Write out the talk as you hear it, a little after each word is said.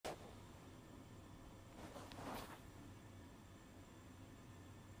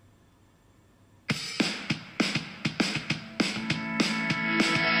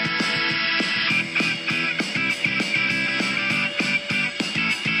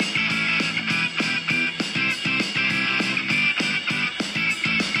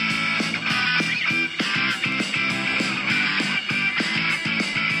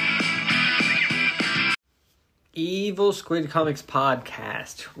Evil Squid Comics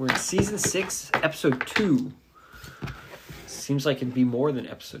podcast. We're in season 6, episode 2. Seems like it'd be more than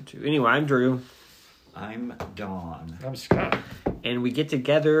episode 2. Anyway, I'm Drew. I'm Dawn. I'm Scott. And we get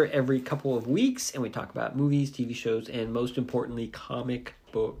together every couple of weeks and we talk about movies, TV shows, and most importantly, comic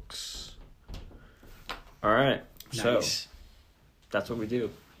books. All right. Nice. So, that's what we do.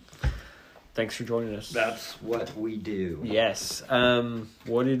 Thanks for joining us. That's what we do. Yes.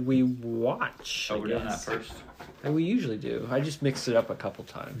 What did we watch? Oh, we're doing that first? And we usually do. I just mixed it up a couple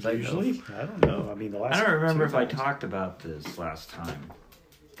times. Usually? I don't know. I mean, the last I don't remember if I times. talked about this last time.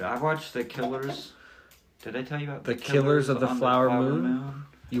 Did I watch The Killers? Did I tell you about The Killers of the on Flower Moon?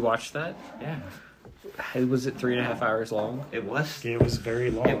 You watched that? Yeah. Was it 3.5 hours long? It was. It was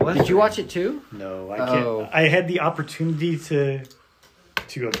very long. It was. Did you watch it too? No, I can't. I had the opportunity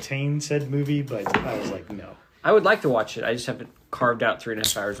to obtain said movie, but I was like, no. I would like to watch it. I just haven't carved out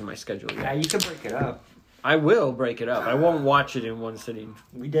 3.5 hours in my schedule Yeah, yet. you can break it up. I will break it up. I won't watch it in one sitting.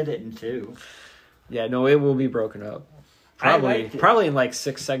 We did it in 2. Yeah, no, it will be broken up. I liked it. Probably in like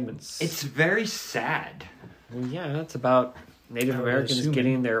 6 segments. It's very sad. Well, yeah, it's about Native I would Americans assume.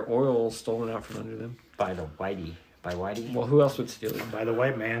 getting their oil stolen out from under them. By Whitey. Well, who else would steal it? By the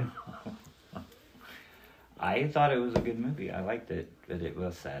white man. I thought it was a good movie. I liked it, but it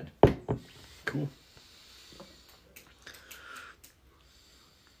was sad. Cool.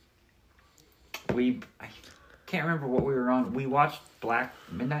 I can't remember what we were on. We watched Black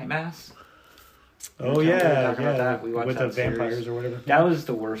Midnight Mass. Oh, We yeah. talked about Yeah. that. We watched With the that series. vampires or whatever. That was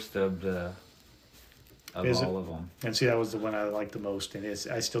the worst of Is it? all of them. And see, that was the one I liked the most. And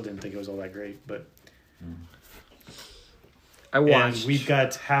I still didn't think it was all that great. But I watched. And we've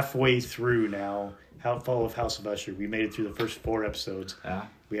got halfway through now. Fall of House of Usher. We made it through the first 4 episodes. Yeah.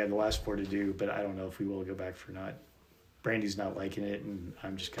 We had the last 4 to do, but I don't know if we will go back for not. Brandy's not liking it, and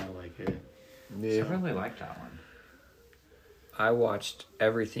I'm just kind of like, eh. Yeah. I really liked that one. I watched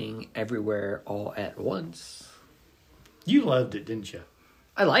Everything, Everywhere, All at Once. You loved it, didn't you?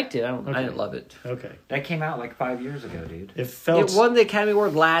 I liked it. I Okay. didn't love it. Okay. That came out like 5 years ago, dude. It felt It won the Academy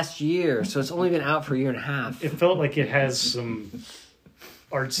Award last year, so it's only been out for a year and a half. it felt like it has some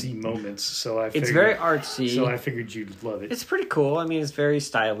artsy moments, so I figured, It's very artsy. So I figured you'd love it. It's pretty cool. I mean, it's very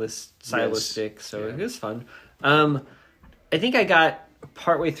stylistic, so Yeah. it was fun. I think I got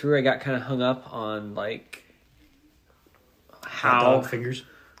partway through. I got kind of hung up on like Dog fingers.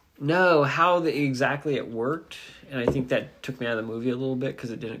 how exactly it worked, and I think that took me out of the movie a little bit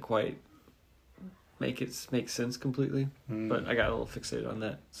because it didn't quite make sense completely. But I got a little fixated on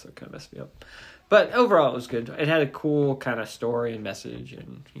that, so it kind of messed me up. But overall, it was good. It had a cool kind of story and message,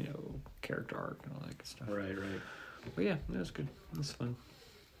 and character arc and all that good stuff. Right. But yeah, it was good. It was fun.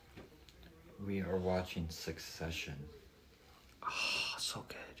 We are watching Succession. Oh, so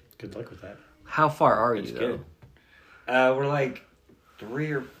good. Good luck with that. How far are you It's though? good. We're like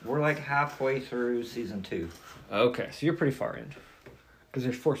we're like halfway through season 2. Okay, so you're pretty far in. Because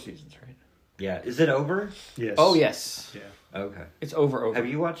there's 4 seasons, right? Yeah. Is it over? Yes. Oh, yes. Yeah. Okay. It's over. Have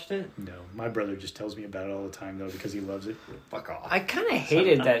you watched it? No, my brother just tells me about it all the time though because he loves it. Fuck off. I kind of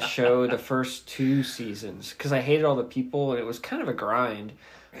hated that show the first 2 seasons because I hated all the people and it was kind of a grind.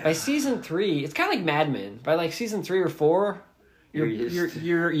 By season 3, it's kind of like Mad Men. By like season 3 or 4, you're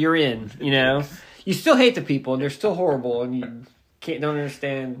in. You still hate the people and they're still horrible and you don't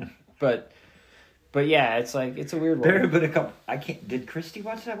understand. But yeah, it's like it's a weird one. There have been a couple. Did Christy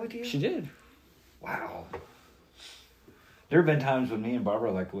watch that with you? She did. Wow. There have been times when me and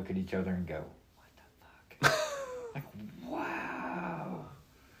Barbara like look at each other and go, "What the fuck?" Like, wow.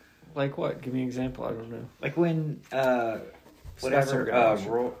 Like what? Give me an example. I don't know. Like when Spencer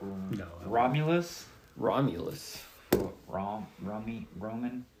whatever No. Romulus, Romulus.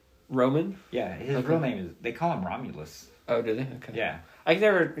 Roman. Roman? Yeah, his Okay. real name is. They call him Romulus. Oh, did they? Okay. Yeah,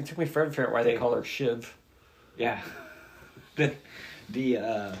 It took me forever to figure out why they call her Shiv. yeah. the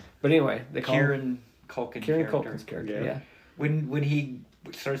But anyway, they call her Kieran Culkin Kieran character. Culkin's character. Yeah. Yeah. When he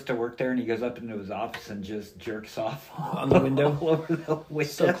starts to work there and he goes up into his office and just jerks off On the window? all over the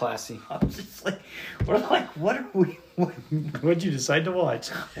window. So classy. I'm just like, we're like, what are we? What'd you decide to watch?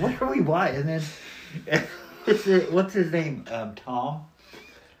 What are we? Why? And then, what's his name? Tom.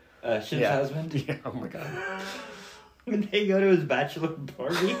 Shiv's Yeah. husband. Yeah. Oh my god. When they go to his bachelor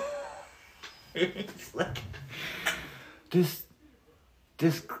party, it's like this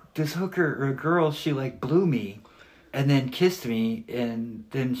hooker or girl. She like blew me, and then kissed me, and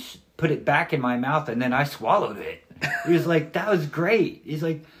then put it back in my mouth, and then I swallowed it. He was like, "That was great." He's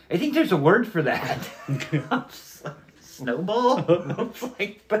like, "I think there's a word for that." I'm just like, snowball. I'm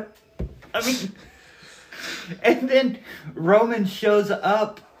like, but I mean, and then Roman shows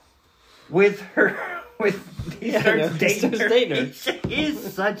up with her he Yeah, starts he dating starts her. dating her.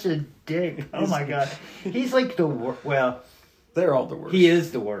 He's such a dick. Oh my god. He's like the worst. Well, They're all the worst. he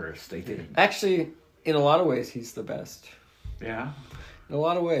is the worst, I think. Actually, in a lot of ways, he's the best. Yeah. In a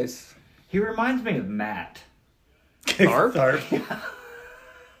lot of ways. He reminds me of Matt. Tharp?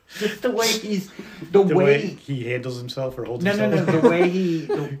 Just the way he's... The way he handles himself or holds himself. No. The way he...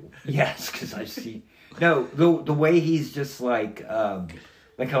 yes, because I've seen... No, the way he's just like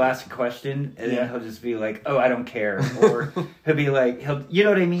he'll ask a question and then he'll just be like, "Oh, I don't care," or he'll be like, you know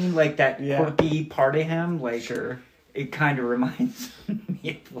what I mean, like that quirky part of him. Like, Sure. It kind of reminds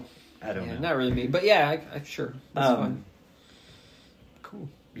me of, I don't know. Not really me, but yeah, I sure. That's fun. Cool.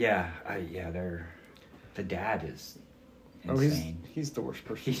 Yeah, they're... The dad is insane. He's the worst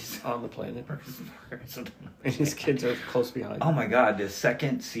person on the planet. person. And his kids are close behind. Oh my god, the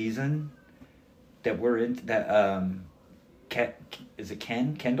second season that we're in, that is it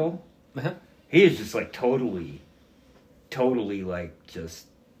Kendall? Uh-huh. He is just like totally like just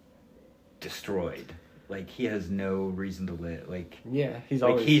destroyed. Like he has no reason to live. Like Yeah, he's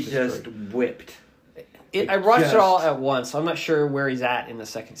like always he's destroyed. just whipped. I watched it all at once. I'm not sure where he's at in the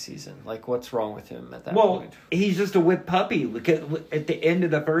second season. Like, what's wrong with him at that point? He's just a whipped puppy. Look at the end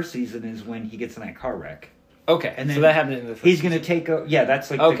of the first season is when he gets in that car wreck. Okay, And then so that happened in the first He's going to take over. Yeah,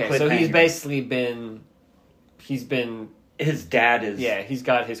 that's like Okay, the so he's cliffhanger. basically been... He's been... His dad is... Yeah, he's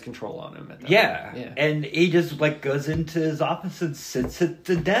got his control on him at that Yeah. point. Yeah. And he just like goes into his office and sits at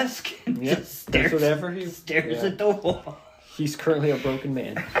the desk and just stares, Yeah. at the wall. He's currently a broken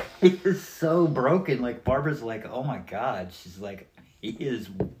man. He is so broken. Like Barbara's like, oh my god. She's like, he's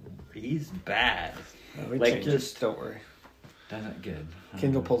bad. No, it Like, changes. just- Don't worry. Doesn't good.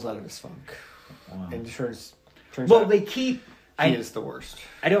 Kendall pulls out of his funk. Wow. And turns Well, out they keep. he is the worst.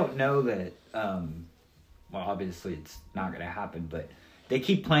 I don't know that. Well, obviously it's not going to happen, but they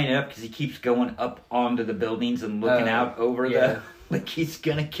keep playing it up because he keeps going up onto the buildings and looking out over the. Like he's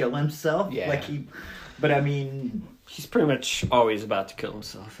gonna kill himself. Yeah. Like he. But I mean, He's pretty much always about to kill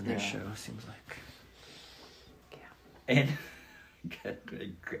himself in that Yeah. show, it seems like. and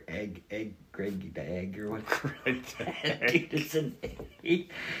Greg the egg or what? Dude,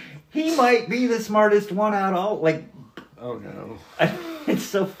 he might be the smartest one out all. Like, Oh no. it's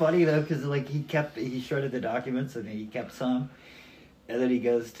so funny though because like he shredded the documents and he kept some. And then he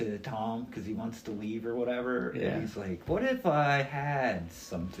goes to Tom because he wants to leave or whatever. Yeah. And he's like, what if I had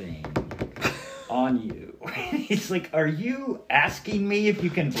something on you? And he's like, are you asking me if you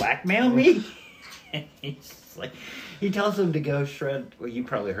can blackmail me? And he's like, he tells him to go shred. Well, you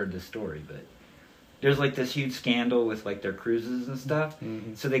probably heard this story, but there's like this huge scandal with like their cruises and stuff.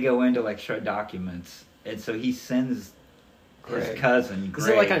 Mm-hmm. So they go in to like shred documents. And so he sends his Greg. cousin, Greg. Is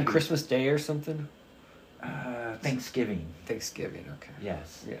it like on Christmas Day or something? Thanksgiving. Thanksgiving, okay.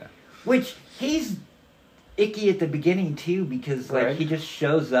 Yes. Yeah. Which he's icky at the beginning too because like Greg? he just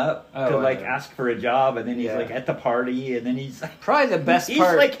shows up to like ask for a job and then he's Yeah. like at the party and then he's like Probably the best he's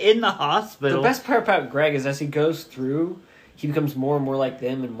part. like in the hospital. The best part about Greg is as he goes through, he becomes more and more like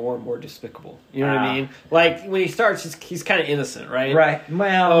them and more despicable. You know what I mean? Like when he starts, he's kind of innocent, right? Right.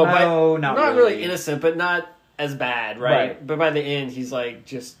 Well, no, not really innocent, but not as bad, right? Right. But by the end, he's like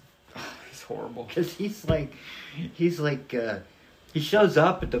just he's horrible. Because he shows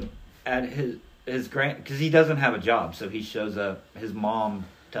up at his grand because he doesn't have a job, so he shows up. His mom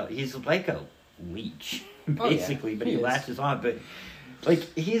he's like a leech basically, but he is. latches on. But like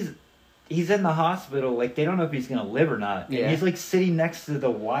he's in the hospital, like they don't know if he's gonna live or not. Yeah. And he's like sitting next to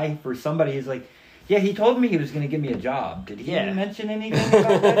the wife or somebody. He's like, yeah, he told me he was gonna give me a job. Did he mention anything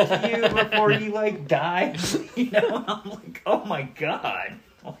about that to you before he like died? You know, and I'm like, oh my god,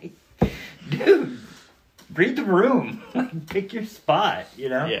 like, dude. Read the room. Like, pick your spot, you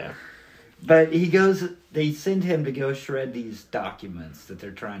know? Yeah. But they send him to go shred these documents that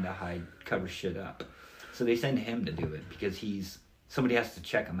they're trying to hide, cover shit up. So they send him to do it because somebody has to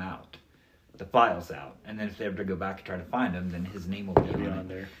check him out, the files out. And then if they ever go back and try to find him, then his name will be on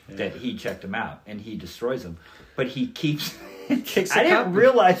there. Yeah. that he checked him out and he destroys them. But he keeps... I Takes a didn't copy.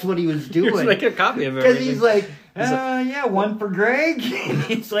 realize what he was You're doing. making a copy of Because everything. he's like, yeah, one for Greg.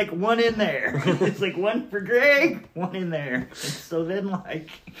 And it's like, one in there. It's like, one for Greg, one in there. And so then, like,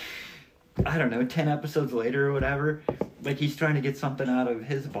 I don't know, 10 episodes later or whatever, like, he's trying to get something out of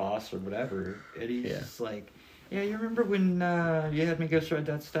his boss or whatever. And he's just like, yeah, you remember when you had me go shred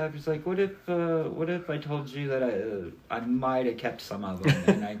that stuff? He's like, what if I told you that I might have kept some of them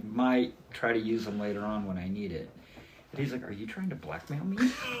and I might try to use them later on when I need it? And he's like, are you trying to blackmail me?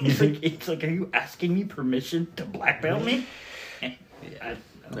 It's like, are you asking me permission to blackmail me?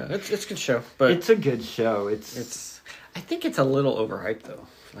 No, it's a good show, but it's a good show. I think it's a little overhyped though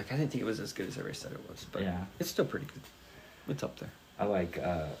Like, I didn't think it was as good as everybody said it was, but Yeah. it's still pretty good. It's up there. I like,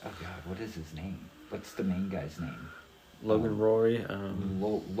 oh God, what is his name? What's the main guy's name? Logan Roy,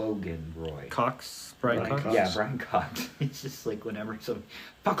 Logan Roy. Cox, Brian Cox. Cox. Yeah, Brian Cox. It's just like whenever somebody,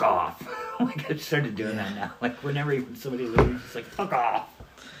 fuck off. Like I've started doing that now. Like whenever somebody leaves, it's like, fuck off.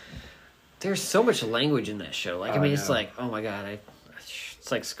 There's so much language in that show. Like, I Oh, mean, I it's know. like, oh my God,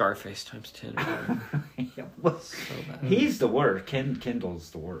 it's like Scarface times 10. Or whatever. Yeah, well, So bad. he's the worst.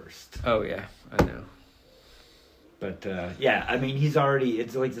 Kendall's the worst. Oh, yeah, I know. But yeah, I mean, he's already.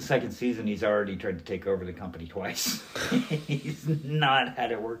 It's like the second season. He's already tried to take over the company twice. He's not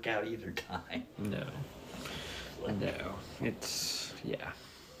had it work out either time. No. It's, yeah.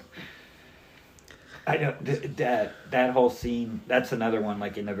 I know that whole scene. That's another one.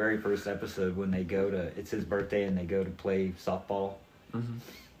 Like in the very first episode, when they go to, it's his birthday, and they go to play softball,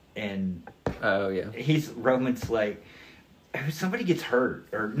 and Oh, yeah. Roman's like, somebody gets hurt,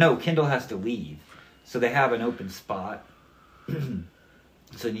 or no, Kendall has to leave, so they have an open spot, so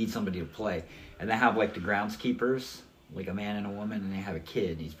they need somebody to play, and they have like the groundskeepers, like a man and a woman, and they have a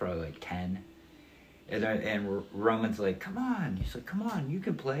kid. He's probably like 10. And Roman's like, come on. He's like, come on, you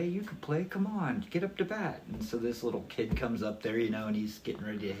can play, come on, get up to bat. And so this little kid comes up there, and he's getting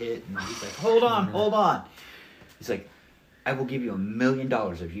ready to hit, and he's like, hold on. He's like, I will give you $1 million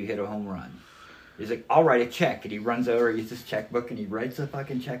if you hit a home run. He's like, I'll write a check. And he runs over, he gets his checkbook, and he writes a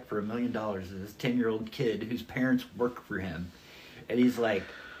fucking check for $1 million to this 10-year-old kid whose parents work for him. And he's like,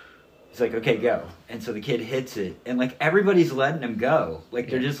 okay, go. And so the kid hits it, and like everybody's letting him go. Like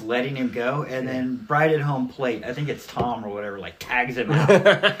they're just letting him go, and then right at home plate, I think it's Tom or whatever, like tags him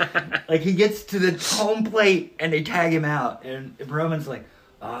out. Like he gets to the home plate and they tag him out, and Roman's like,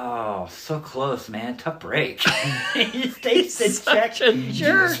 oh, so close, man, tough break. He just takes the check, Such a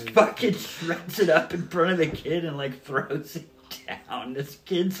jerk. just fucking shreds it up in front of the kid and like throws it down. This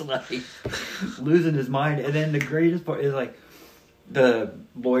kid's like losing his mind, and then the greatest part is like, the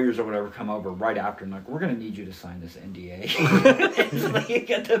lawyers or whatever come over right after and like, we're going to need you to sign this NDA. And so they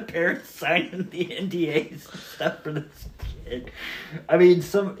got the parents signing the NDAs and stuff for this kid. I mean,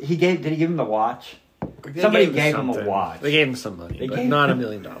 did he give him the watch? Somebody gave him a watch. They gave him some money, but not $1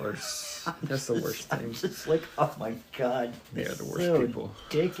 million. That's the worst thing. I'm just like, oh my God. They're the worst so people.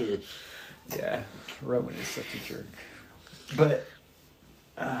 Ridiculous. Yeah, Roman is such a jerk. But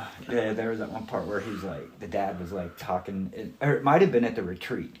yeah, there was that one part where he's like, the dad was like talking, or it might have been at the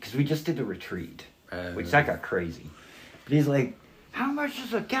retreat, because we just did the retreat, which that got crazy. But he's like, how much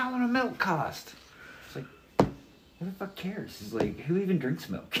does a gallon of milk cost? It's like, who the fuck cares? He's like, who even drinks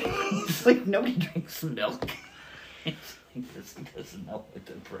milk? He's like, nobody drinks milk. He's like, this doesn't know what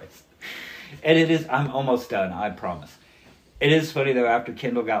the price. And it is, I'm almost done, I promise. It is funny though, after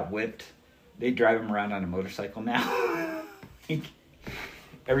Kendall got whipped, they drive him around on a motorcycle now.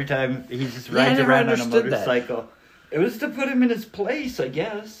 Every time he just rides around on a motorcycle. That. It was to put him in his place, I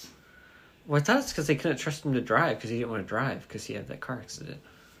guess. Well, I thought it's because they couldn't trust him to drive because he didn't want to drive because he had that car accident.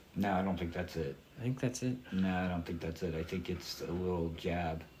 No, I don't think that's it. I think that's it. No, I don't think that's it. I think it's a little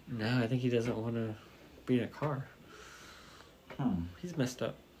jab. No, I think he doesn't want to be in a car. He's messed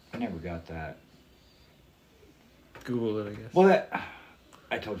up. I never got that. Google it, I guess. Well,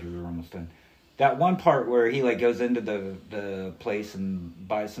 I told you we were almost done. That one part where he like goes into the place and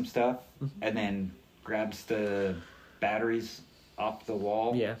buys some stuff, and then grabs the batteries off the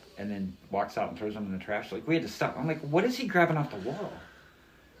wall, and then walks out and throws them in the trash. Like, we had to stop. I'm like, what is he grabbing off the wall?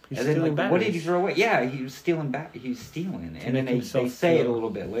 He's and then stealing like, what did he batteries. throw away? Yeah, he was stealing He's stealing, and then they say it a little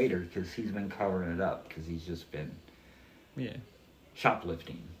bit later because he's been covering it up because he's just been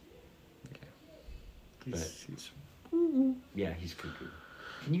shoplifting. Yeah, he's cuckoo.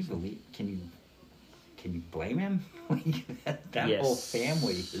 Can you blame him? that whole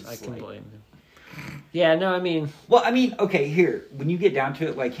family is I can like, blame him. Yeah, no, I mean... Well, I mean, okay, here, when you get down to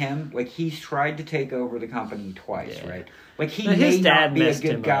it, like him, like he's tried to take over the company twice, right? Like he may not be a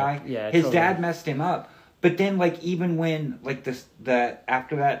good guy. Yeah, his dad messed him up. But then, like, even when, like,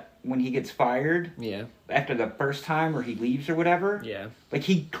 after that, when he gets fired, after the first time or he leaves or whatever, like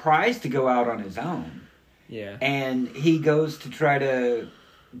he tries to go out on his own. Yeah. And he goes to try to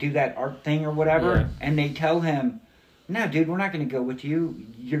do that art thing or whatever, and they tell him, no, dude, we're not going to go with you.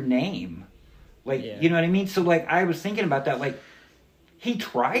 Your name. Like, you know what I mean? So, like, I was thinking about that. Like, he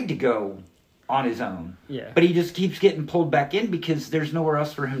tried to go on his own. Yeah. But he just keeps getting pulled back in because there's nowhere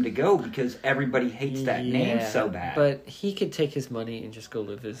else for him to go because everybody hates that name so bad. But he could take his money and just go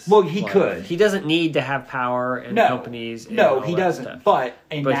live his he life. could. He doesn't need to have power and companies. And no, all he that doesn't. Stuff. But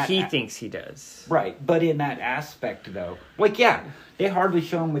he thinks he does. Right. But in that aspect, though, like, yeah, they hardly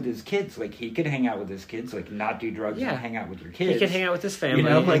show him with his kids. Like, he could hang out with his kids, like, not do drugs Yeah. and hang out with your kids. He could hang out with his family, You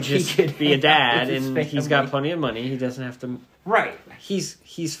know, like, and he just could be a hang out dad, with his and he's got family. plenty of money. He doesn't have to. Right. He's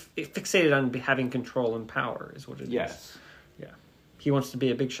fixated on having control and power, is what it is. Yes. Yeah. He wants to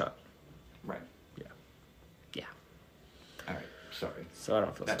be a big shot. Right. Yeah. All right. Sorry. So I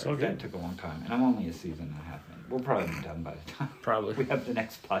don't feel That, sorry. that took a long time. And I'm only a season and a half in. We'll probably be done by the time Probably. we have the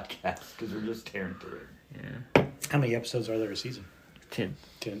next podcast because we're just tearing through it. Yeah. How many episodes are there a season? 10.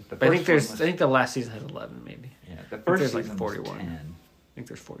 10. The But I think first one was- I think the last season has 11, maybe. Yeah, the there's first like season 41. was 10. I think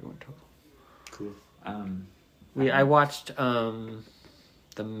there's 41 total. Cool. I watched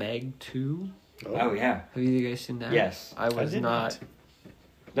the Meg 2. Oh, yeah. Have you guys seen that? Yes. I was did not.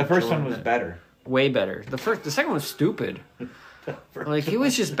 The first one enjoying was that. better. Way better. The second one was stupid. Like, it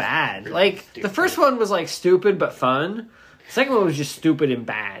was just bad. Really Like, stupid. the first one was, like, stupid but fun. The second one was just stupid and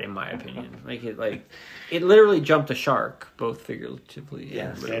bad, in my opinion. It literally jumped a shark, both figuratively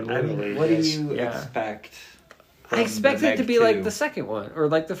Yes. and literally. And I mean, literally, what do yes. you Yeah. expect? I from expected the it to Meg be 2? like the second one, or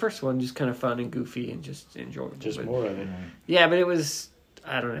like the first one, just kind of fun and goofy and just enjoyable. Just But- more of it. Yeah, but it was,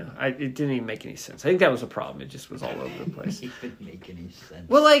 I don't know. It didn't even make any sense. I think that was a problem. It just was all over the place. It didn't make any sense.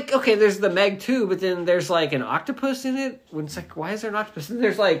 Well, like, okay, there's the Meg 2, but then there's like an octopus in it. When it's like, why is there an octopus? And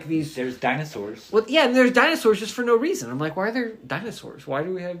there's like these. There's dinosaurs. Well, yeah, and there's dinosaurs just for no reason. I'm like, why are there dinosaurs? Why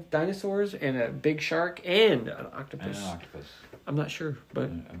do we have dinosaurs and a big shark and an And octopus? an octopus. I'm not sure, but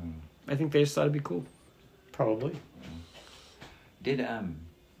Um, I think they just thought it'd be cool. Probably. Did I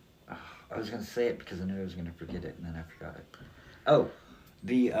was gonna say it because I knew I was gonna forget it and then I forgot it. Oh,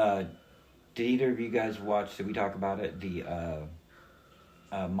 the did either of you guys watch? Did we talk about it? The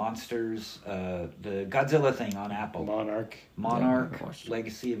Monsters, the Godzilla thing on Apple. Monarch. Monarch, Yeah, I watched it.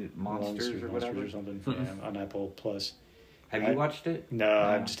 Legacy of Monsters or whatever. or something. Mm-mm. Yeah, on Apple Plus. Have you watched it? No,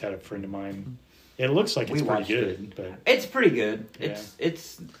 I've just had a friend of mine. It looks like it's We pretty watched good, but It's pretty good. Yeah.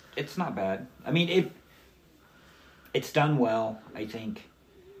 It's not bad. I mean it's done well, I think.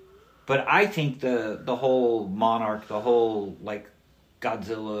 But I think the whole Monarch, the whole like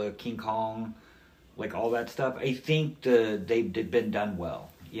Godzilla, King Kong, like all that stuff, I think they've been done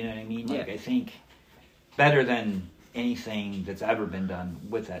well. You know what I mean? Like Yeah. I think better than anything that's ever been done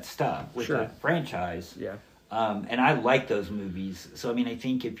with that stuff, with Sure. that franchise. Yeah. And I like those movies. So, I mean, I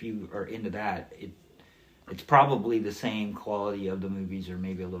think if you are into that, it's probably the same quality of the movies or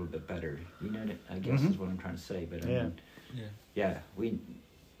maybe a little bit better. You know what I guess Mhm. is what I'm trying to say. But, I Yeah. mean, yeah,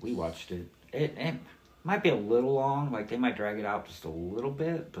 we watched it. It might be a little long. Like, they might drag it out just a little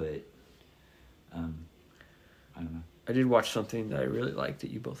bit, but I don't know. I did watch something that I really liked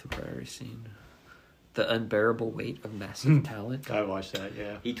that you both have probably already seen. The Unbearable Weight of Massive Talent. I watched that.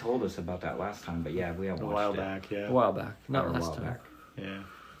 Yeah, He told us about that last time, but yeah, we haven't a watched while it. back. Yeah, A while back. Or Not a last while time. back. yeah.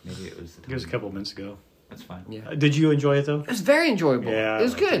 Maybe it was the It was a time. couple of minutes ago. That's fine. Yeah. Did you enjoy it though? It was very enjoyable. Yeah, It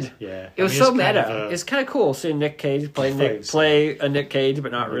was I liked good. it. Yeah, It was I mean, so it's kind meta. of a- It's kind of cool seeing Nick Cage Fights. play a Nick Cage,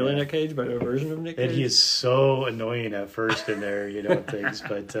 but not really Yeah. Nick Cage, but a version of Nick Cage. And he is so annoying at first in there, and things,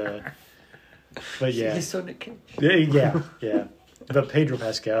 but yeah, He's so Nick Cage. yeah. But Pedro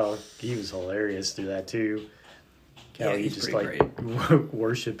Pascal, he was hilarious through that too. How Yeah, he he's just pretty like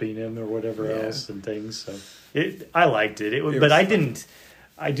worshiping him or whatever Yeah. else and things. So I liked it. was But I fun. didn't.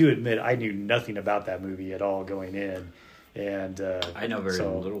 I do admit I knew nothing about that movie at all going in, and I know very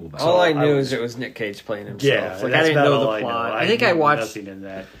little about All it. I knew was- is it was Nick Cage playing himself. Yeah, Like, I that's didn't about know all the I know. plot. I think knew I watched. nothing in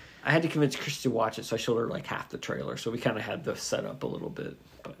that. I had to convince Chris to watch it, so I showed her like half the trailer. So we kind of had the setup a little bit.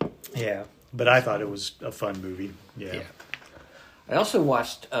 But Yeah, but I thought it was a fun movie. Yeah. I also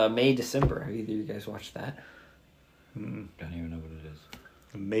watched May December. Have either of you guys watched that? Mm. Don't even know what it is.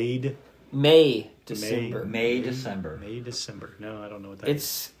 May December. May, December. May, December. No, I don't know what that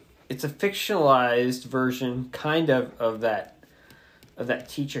is. It's a fictionalized version, kind of that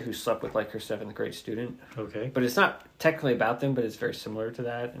teacher who slept with like her 7th grade student. Okay. But it's not technically about them, but it's very similar to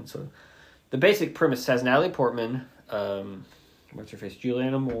that. And so the basic premise has Natalie Portman, what's her face,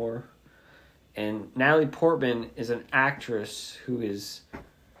 Juliana Moore, and Natalie Portman is an actress who is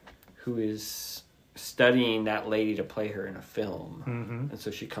studying that lady to play her in a film. Mm-hmm. And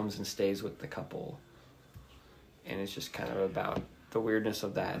so she comes and stays with the couple. And it's just kind of about the weirdness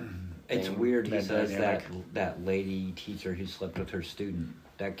of that. It's thing. weird. He That says dynamic. that lady teacher who slept with her student.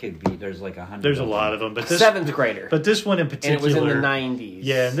 That could be. There's like 100. There's a lot of them, but this 7th grader. But this one in and particular, it was in the 90s.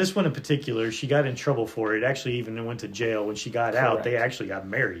 Yeah, and this one in particular, she got in trouble for it. Actually, even went to jail. When she got out, they Correct. actually got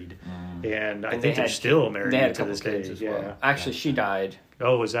married, and I And think they they're had still kids. married They had a to couple this kids day. as Yeah. well. Actually, she died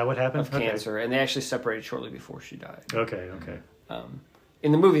Oh, is that what happened? of cancer, and they actually separated shortly before she died. Okay.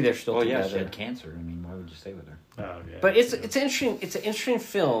 In the movie, they're still Well, yeah, together. she had cancer. I mean, why would you stay with her? Oh, yeah. But it's interesting. It's an interesting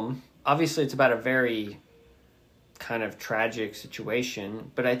film. Obviously, it's about a very kind of tragic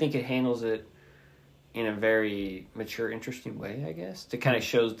situation, but I think it handles it in a very mature, interesting way, I guess. It kind of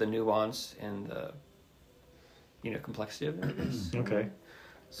shows the nuance and the, complexity of it, I guess. Okay.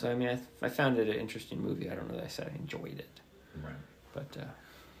 So, I mean, I found it an interesting movie. I don't know that I said I enjoyed it. Right. But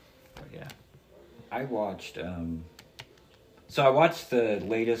yeah. I watched, I watched the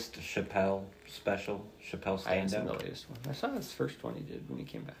latest Chappelle special, Chappelle I haven't seen stand-up. the latest one. I saw his first one he did when he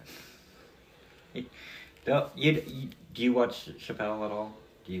came back. Do you watch Chappelle at all?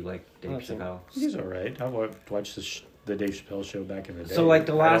 Do you like Dave Chappelle? He's all right. I watched the Dave Chappelle show back in the day. So, like,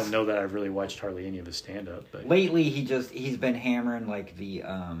 the last... I don't know that I've really watched hardly any of his stand-up. But lately, he's been hammering, like, the...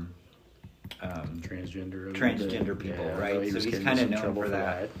 transgender people, right? So he's kind of known for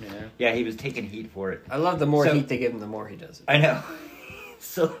that. Yeah, he was taking heat for it. I love the more heat they give him, the more he does it. I know.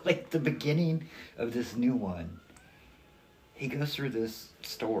 So, like, the beginning of this new one, he goes through this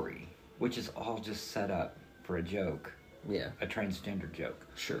story, which is all just set up for a joke. Yeah. A transgender joke.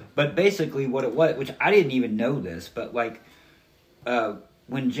 Sure. But basically what it was, which I didn't even know this, but, like,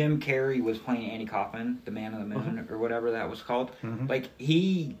 when Jim Carrey was playing Andy Kaufman, the Man of the Moon, or whatever that was called, like,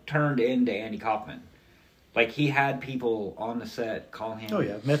 he turned into Andy Kaufman. Like, he had people on the set call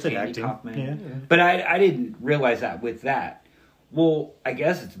him method Andy acting. Kaufman. Yeah. But I didn't realize that with that. Well, I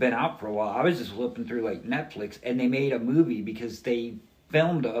guess it's been out for a while. I was just flipping through, like, Netflix, and they made a movie because they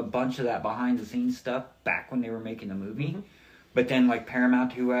filmed a bunch of that behind-the-scenes stuff back when they were making the movie. But then, like,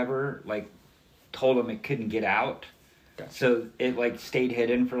 Paramount, whoever, like, told them it couldn't get out. Gotcha. So it, like, stayed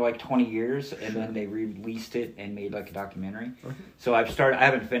hidden for, like, 20 years, and then they released it and made, like, a documentary. So I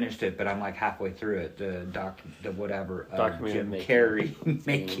haven't finished it, but I'm, like, halfway through it. The Jim Carrey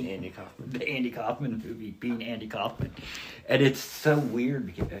making Andy Kaufman. the Andy Kaufman movie, being Andy Kaufman. And it's so weird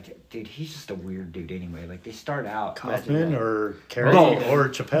because, dude, he's just a weird dude anyway. Like, they start out... Kaufman or Carrey Both. or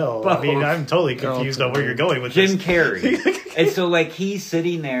Chappelle. Both. I mean, I'm totally confused on where you're going with Jim this. Carrey. And so, like, he's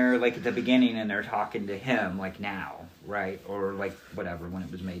sitting there, like, at the beginning, and they're talking to him, like, now, right? Or, like, whatever, when it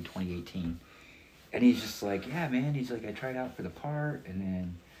was made, 2018. And he's just like, yeah, man. He's like, I tried out for the part, and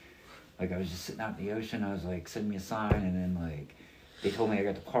then, like, I was just sitting out in the ocean. I was like, send me a sign, and then, like, they told me I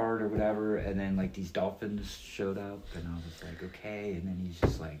got the part or whatever, and then, like, these dolphins showed up, and I was like, okay. And then he's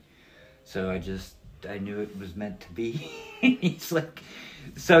just like, so I knew it was meant to be. He's like,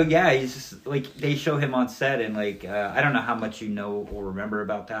 so yeah, he's just like, they show him on set, and like, I don't know how much you know or remember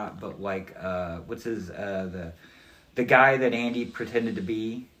about that, but like, what's his, the guy that Andy pretended to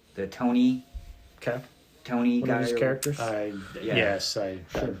be, the Tony Okay. One guy. Of his characters? Yes.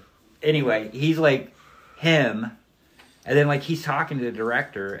 Anyway, he's like him, and then like he's talking to the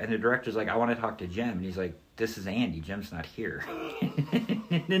director, and the director's like, I want to talk to Jim, and he's like, this is Andy, Jim's not here.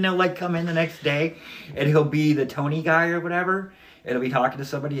 And then they'll like come in the next day, and he'll be the Tony guy or whatever, and he'll be talking to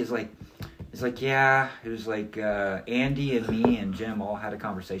somebody. He's like, yeah, it was like Andy and me and Jim all had a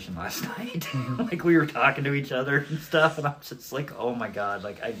conversation last night. Like, we were talking to each other and stuff, and I'm just like, oh my god,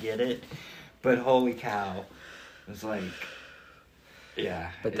 like, I get it, but holy cow. It was like, yeah.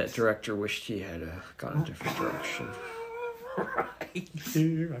 But that director wished he had gone a different direction. Right.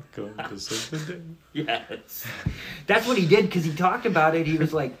 Here I come to save the day. Yes. That's what he did, because he talked about it. He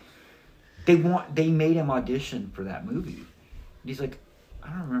was like, they made him audition for that movie. And he's like, I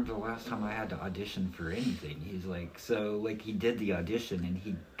don't remember the last time I had to audition for anything. He's like, so like he did the audition, and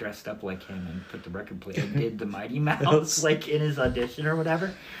he dressed up like him and put the record player and did the Mighty Mouse like in his audition or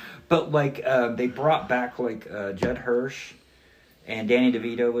whatever. But like they brought back like Judd Hirsch, and Danny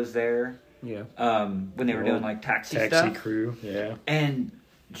DeVito was there. Yeah. When they were doing like taxi Taxi stuff. Crew, yeah. And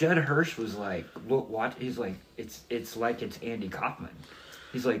Judd Hirsch was like, look, watch. He's like, it's like it's Andy Kaufman.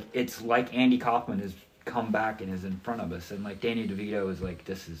 He's like, it's like Andy Kaufman has come back and is in front of us. And like Danny DeVito is like,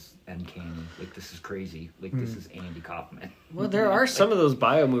 this is uncanny. Like, this is crazy. Like, this is Andy Kaufman. Well, there are some of those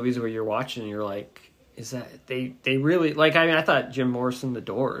bio movies where you're watching and you're like, is that they really like? I mean, I thought Jim Morrison, The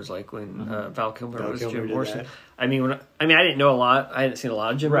Doors, like when Val Kilmer was Jim Morrison. That. I mean, I didn't know a lot. I hadn't seen a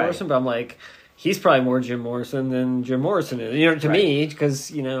lot of Jim Morrison, but I'm like, he's probably more Jim Morrison than Jim Morrison is. You know, to me, because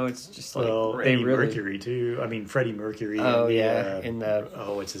you know, it's just like they Eddie really Mercury too. I mean, Freddie Mercury. Oh and yeah, in the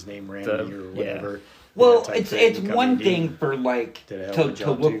what's his name, Randy or whatever. Well, it's one thing for like to look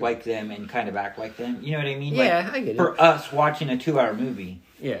too. like them and kind of act like them. You know what I mean? Yeah, like, I get it. For us watching a 2-hour movie.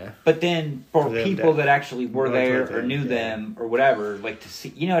 Yeah. But then for people that actually were there or knew yeah. them or whatever, like to see,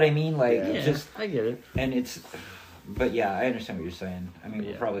 you know what I mean? Like just I get it. And it's, but yeah, I understand what you're saying. I mean,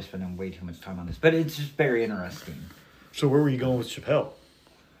 we're probably spending way too much time on this, but it's just very interesting. So where were you going with Chappelle?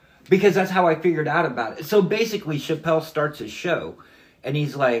 Because that's how I figured out about it. So basically, Chappelle starts his show, and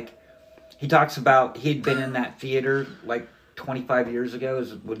he's like, he talks about he'd been in that theater like 25 years ago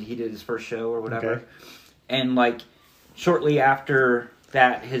is when he did his first show or whatever. Okay. and like shortly after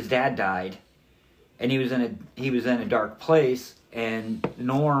that, his dad died, and he was in a dark place. And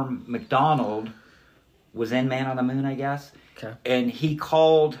Norm Macdonald was in Man on the Moon, I guess. Okay. And he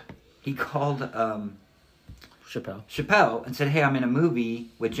called Chappelle and said, "Hey, I'm in a movie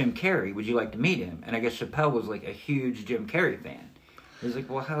with Jim Carrey. Would you like to meet him?" And I guess Chappelle was like a huge Jim Carrey fan. He was like,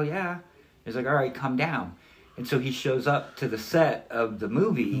 "Well, hell yeah." He's like, "All right, come down." And so he shows up to the set of the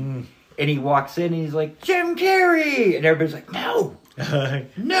movie, and he walks in, and he's like, "Jim Carrey!" And everybody's like, "No,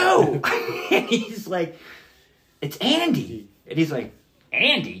 no!" And he's like, "It's Andy." And he's like,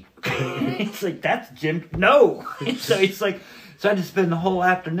 "Andy?" It's like, "That's Jim." No. And so he's like, so I had to spend the whole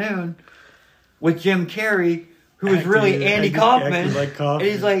afternoon with Jim Carrey, who was really Andy Kaufman. Like Kaufman.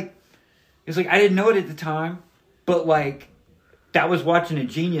 And he's like, I didn't know it at the time, but like, that was watching a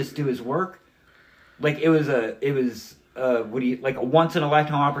genius do his work. Like it was a once in a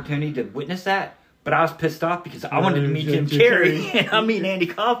lifetime opportunity to witness that. But I was pissed off because I wanted to meet Jim Carrey, and I'm meeting Andy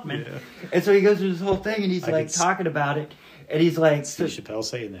Kaufman. Yeah. And so he goes through this whole thing, and he's talking about it. And he's like, see Chappelle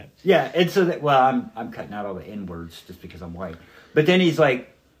saying that. Yeah, and so that, well, I'm cutting out all the N words just because I'm white. But then he's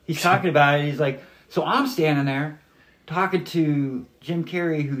talking about it. And he's like, so I'm standing there talking to Jim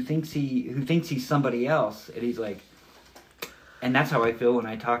Carrey, who thinks he's somebody else, and he's like, and that's how I feel when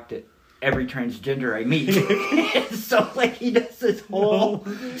I talk to every transgender I meet. So like he does this whole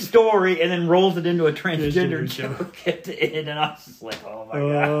story and then rolls it into a transgender joke at the end, and I was just like, oh my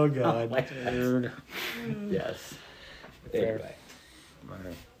god, oh god, like, dude, yes. Anyway,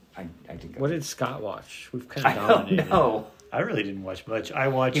 I think. What did Scott watch? We've kind of dominated. I don't know. I really didn't watch much. I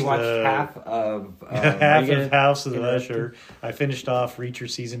watched. He watched half of House of the Usher. I finished off Reacher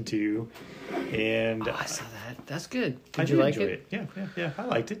season 2, and I saw that. That's good. Did you like it? Yeah. I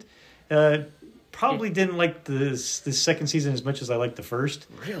liked it. Probably didn't like this second season as much as I liked the first.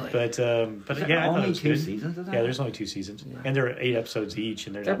 Really? But yeah, only I thought it was 2 good. seasons of that? Yeah, there's only 2 seasons, and there are 8 episodes each,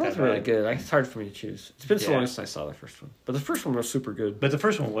 and they're both really good. It's hard for me to choose. It's been so long since I saw the first one, but the first one was super good. But the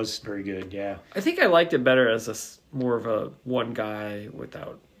first one was very good. Yeah, I think I liked it better as more of a one guy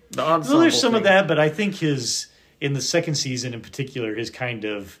without the ensemble. Well, there's some of that, but I think in the second season in particular, his kind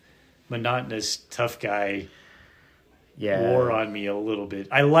of monotonous tough guy. Wore on me a little bit.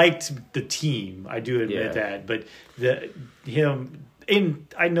 I liked the team, I do admit that, but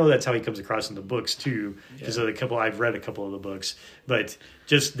I know that's how he comes across in the books too, because I've read a couple of the books, but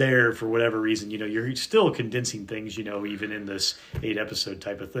just there for whatever reason, you're still condensing things, even in this 8 episode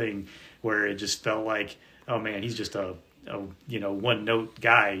type of thing, where it just felt like, oh man, he's just a one note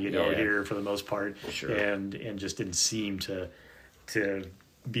guy, here for the most part, sure. and just didn't seem to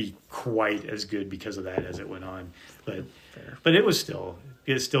be quite as good because of that as it went on, but it's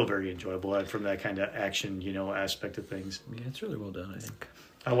still very enjoyable from that kind of action aspect of things. Yeah, it's really well done, I think.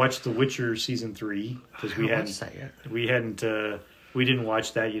 I watched The Witcher season 3 because we didn't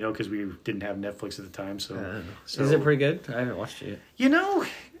watch that because we didn't have Netflix at the time. So is it pretty good? I haven't watched it yet.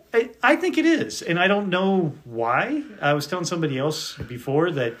 I think it is, and I don't know why. I was telling somebody else before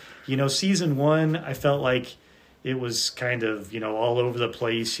that season 1 I felt like it was kind of, all over the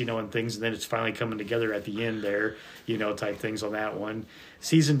place, and things, and then it's finally coming together at the end there, type things on that one.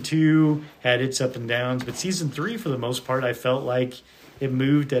 Season 2 had its up and downs, but season 3, for the most part, I felt like it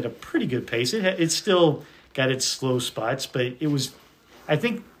moved at a pretty good pace. It still got its slow spots, but it was, I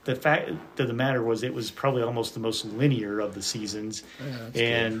think the fact of the matter was it was probably almost the most linear of the seasons. Yeah,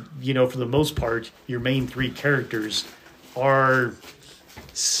 and, for the most part, your main 3 characters are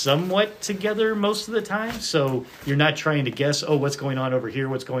somewhat together most of the time, so you're not trying to guess what's going on over here,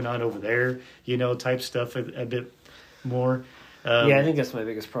 what's going on over there, type stuff a bit more. I think that's my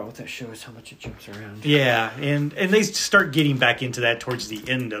biggest problem with that show is how much it jumps around. Yeah, and they start getting back into that towards the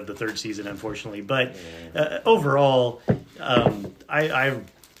end of the 3rd season, unfortunately. But overall, I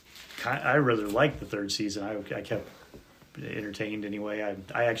rather liked the 3rd season. I kept entertained anyway.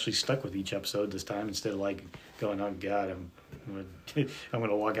 I actually stuck with each episode this time instead of like going, oh God, I'm going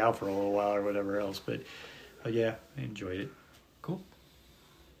to walk out for a little while or whatever else. But yeah, I enjoyed it. Cool.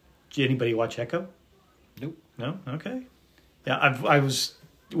 Did anybody watch Echo? Nope. No? Okay. Yeah,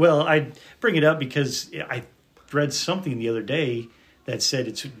 I bring it up because I read something the other day that said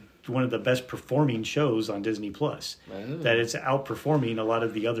it's one of the best performing shows on Disney Plus. Oh. That it's outperforming a lot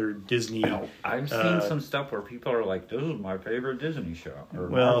of the other Disney. I've seen some stuff where people are like, "This is my favorite Disney show." Or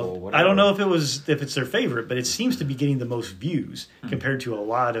well, Marvel, I don't know if it's their favorite, but it seems to be getting the most views compared to a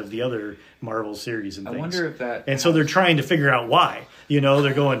lot of the other Marvel series and things. I wonder if that. And so they're trying to figure out why.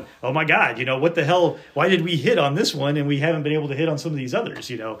 They're going, "Oh my God, what the hell? Why did we hit on this one and we haven't been able to hit on some of these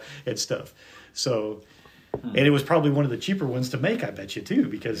others?" And stuff. So. And it was probably one of the cheaper ones to make, I bet you, too,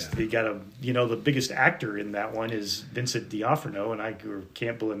 because they got the biggest actor in that one is Vincent D'Onofrio, and I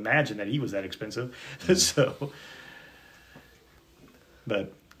can't imagine that he was that expensive. So,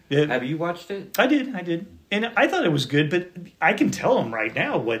 but have you watched it? I did, and I thought it was good. But I can tell them right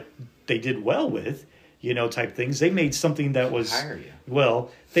now what they did well with, type things. They made something that was well.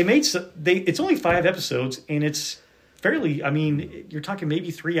 They made it's only 5 episodes, and it's fairly. I mean, you're talking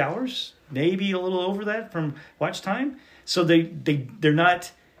maybe 3 hours. Maybe a little over that from watch time. So they're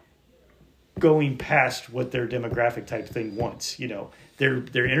not going past what their demographic type thing wants. They're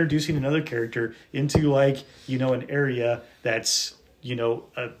introducing another character into an area that's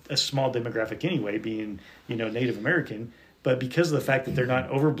a small demographic anyway, being Native American. But because of the fact that they're not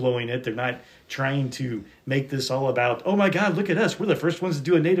overblowing it, they're not trying to make this all about, oh my God, look at us. We're the first ones to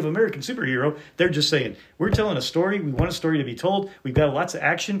do a Native American superhero. They're just saying, we're telling a story. We want a story to be told. We've got lots of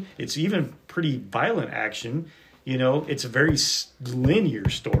action. It's even pretty violent action. It's a very linear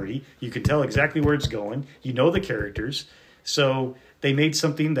story. You can tell exactly where it's going. The characters. So they made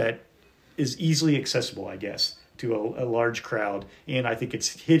something that is easily accessible, I guess, to a large crowd. And I think it's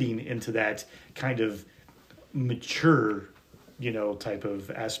hitting into that kind of mature type of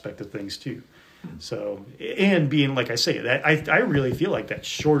aspect of things too. So, and being, like I say, that I really feel like that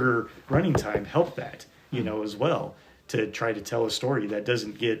shorter running time helped that, as well, to try to tell a story that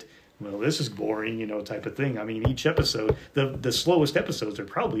doesn't get, well, this is boring, type of thing. I mean, each episode, the slowest episodes are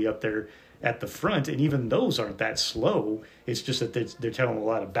probably up there at the front, and even those aren't that slow. It's just that they're telling a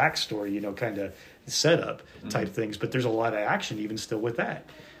lot of backstory, kind of setup type things, but there's a lot of action even still with that.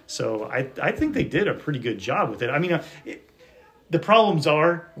 So I think they did a pretty good job with it. I mean, the problems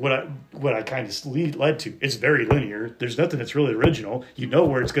are what I kind of led to. It's very linear. There's nothing that's really original.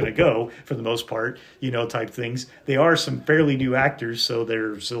 Where it's going to go for the most part, type things. They are some fairly new actors, so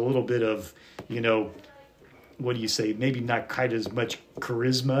there's a little bit of, what do you say? Maybe not quite as much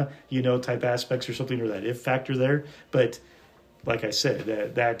charisma, type aspects or something, or that if factor there. But like I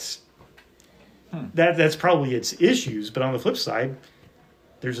said, that's probably its issues. But on the flip side,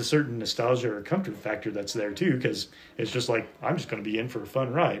 there's a certain nostalgia or comfort factor that's there too, because it's just like, I'm just going to be in for a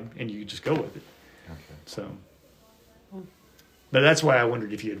fun ride, and you just go with it. Okay. So, but that's why I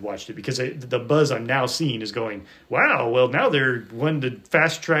wondered if you had watched it, because the buzz I'm now seeing is going, wow, well, now they're wanting to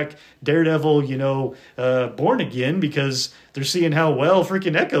fast track Daredevil, Born Again, because they're seeing how well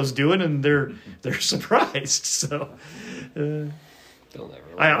freaking Echo's doing, and they're surprised. So,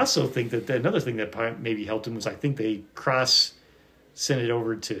 I also think that another thing that maybe helped them was, I think they sent it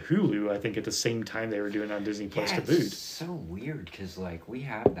over to Hulu, I think, at the same time they were doing on Disney Plus to boot. It's so weird, because we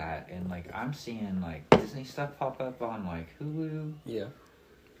have that, and I'm seeing Disney stuff pop up on Hulu. Yeah.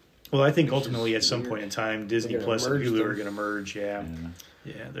 Well, I think ultimately at some point in time, Disney Plus and Hulu are going to merge. Yeah,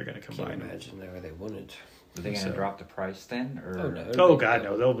 they're going to combine. Can't imagine that they wouldn't. Are they going to drop the price then, or oh God,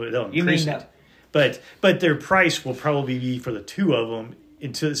 no, they'll increase it. But their price will probably be for the two of them.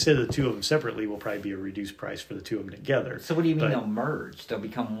 Instead of the two of them separately, will probably be a reduced price for the two of them together. So what do you mean they'll merge? They'll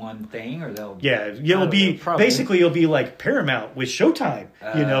become one thing, or they'll... Yeah, it'll be basically it'll be like Paramount with Showtime.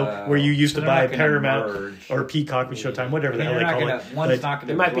 Where you used to buy Paramount or Peacock with Showtime, whatever the hell they call it. One's not going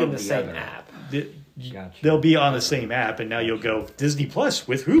to. It might be in the same app. Gotcha. They'll be on the same app, and now you'll go Disney Plus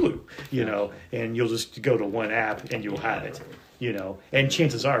with Hulu. And you'll just go to one app and you'll have it. And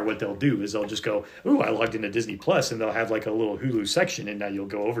chances are what they'll do is they'll just go, ooh, I logged into Disney Plus, and they'll have a little Hulu section, and now you'll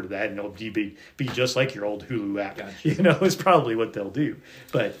go over to that, and it'll be just like your old Hulu app. Gotcha. Is probably what they'll do.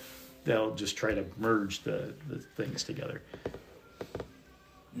 But they'll just try to merge the things together.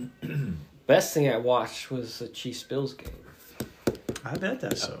 Best thing I watched was the Chiefs-Bills game. I bet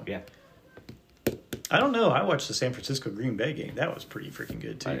that's so. Yeah. I don't know. I watched the San Francisco Green Bay game. That was pretty freaking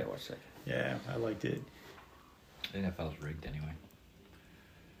good, too. I didn't watch that. Yeah, I liked it. The NFL's rigged anyway.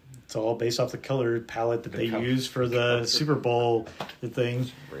 It's all based off the color palette that they use for the Super Bowl thing.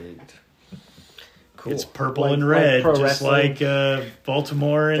 It's rigged. Cool. It's purple and red, just wrestling. like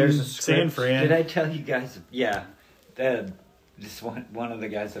Baltimore and San Fran. Did I tell you guys? Yeah. Just one of the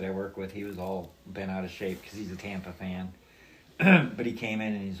guys that I work with, he was all bent out of shape because he's a Tampa fan. But he came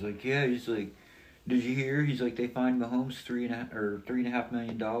in and he's like, did you hear? He's like, they fined Mahomes $3.5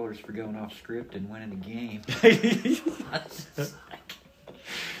 million for going off script and winning the game.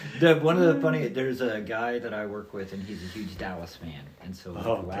 There's a guy that I work with, and he's a huge Dallas fan, and so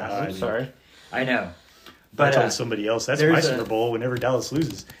I'm sorry, I know. But I told somebody else that's my Super Bowl whenever Dallas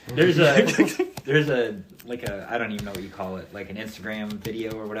loses. There's a I don't even know what you call it, like an Instagram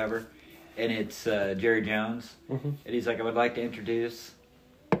video or whatever, and it's Jerry Jones, and he's like, I would like to introduce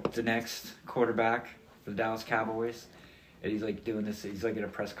the next quarterback for the Dallas Cowboys, and he's like doing this. He's like at a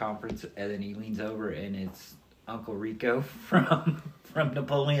press conference, and then he leans over, and it's Uncle Rico from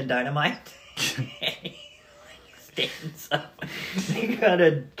Napoleon Dynamite. He stands up. He got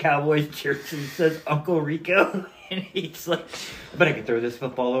a Cowboys jersey that says Uncle Rico, and he's like, "But I could throw this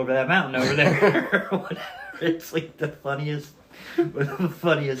football over that mountain over there." Or whatever. It's like the funniest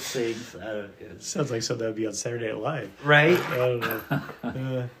things. I don't know. Sounds like something that would be on Saturday Night Live. Right? I don't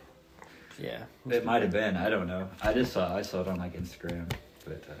know. Yeah. It might have been. I don't know. I saw it on like Instagram,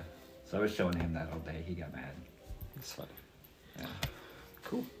 but so I was showing him that all day. He got mad. It's funny. Yeah.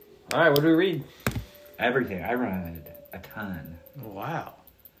 Cool. All right, what do we read? Everything. I read a ton. Wow.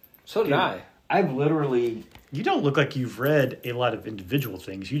 So did I. I've literally. You don't look like you've read a lot of individual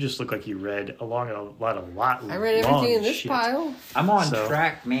things. You just look like you read I read everything in this shit. pile. I'm on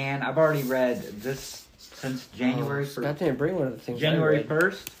track, man. I've already read this since January 1st. I didn't bring one of the things. January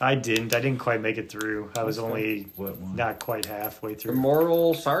 1st. I didn't quite make it through. I was What's only What one? not quite halfway The through.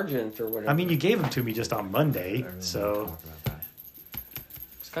 Moral Sergeant or whatever. I mean, you gave them to me just on Monday, I really want to so talk about that.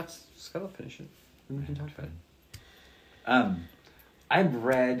 Scott will finish it. We can talk about it. I've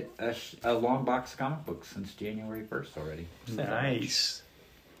read a long box of comic books since January 1st already. nice.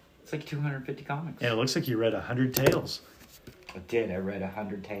 It's like 250 comics. And it looks like you read 100 tales. I did. I read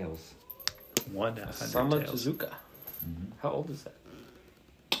 100 tales. 100 Sama tales. Tezuka. Mm-hmm. How old is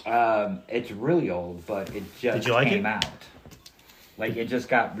that? It's really old, but it just Did you like came it? out. Like, it just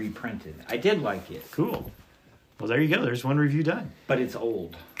got reprinted. I did like it, Cool. Well, there you go. There's one review done. but it's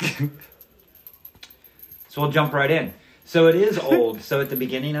old. So we'll jump right in. So it is old. So at the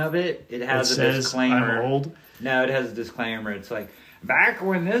beginning of it, it has It a says, disclaimer. I'm old. No, it has a disclaimer. It's like, back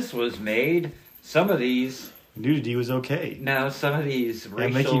when this was made, some of these Nudity was okay. racial...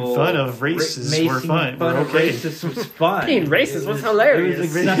 making fun of races were fun. Making fun We're of okay. racists was fun. Being racist It was hilarious. It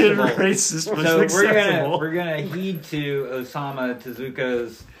was Being acceptable. racist was So acceptable. we're gonna heed to Osamu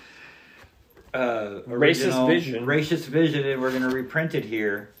Tezuka's Racist vision, and we're gonna reprint it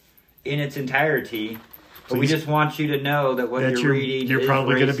here in its entirety. But we Please. just want you to know that what that you're reading you're is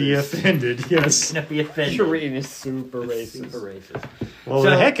probably going to be racist. offended. Yes. Gonna be offended. Your reading is super It's racist. Super racist. Well, So,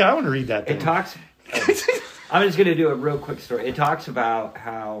 the heck, I want to read that. It Thing. talks. I'm just gonna do a real quick story. It talks about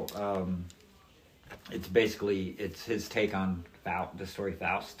how it's his take on the story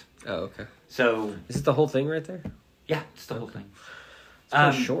Faust. Oh, okay. So Is it the whole thing right there? yeah, it's the whole thing. It's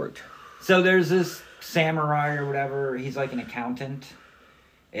pretty short. So there's this samurai or whatever. He's like an accountant,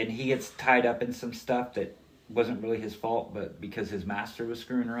 and he gets tied up in some stuff that wasn't really his fault, but because his master was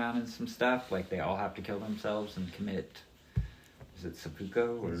screwing around in some stuff, like they all have to kill themselves and commit. Is it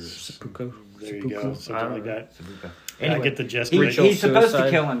seppuku or Seppuku. There you go. Something like that. seppuku? I get the gist. He's Ritual supposed to suicide.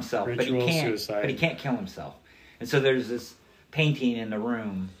 kill himself, Ritual but he can't. suicide. But he can't kill himself. And so there's this painting in the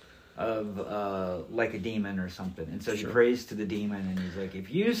room of like a demon or something. And so he prays to the demon, and he's like,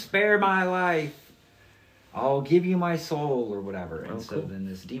 "If you spare my life, I'll give you my soul," or whatever. And so cool. then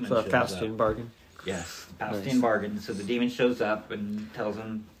this demon So a shows Faustian up. bargain. Yes, Faustian Nice. bargain. So the demon shows up and tells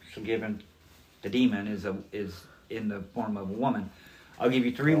him she'll give him. The demon is in the form of a woman. I'll give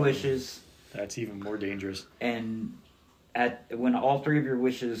you 3 wishes. That's even more dangerous. And when all 3 of your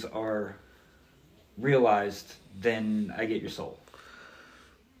wishes are realized, then I get your soul.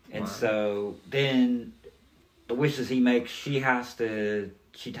 And so then the wishes he makes, she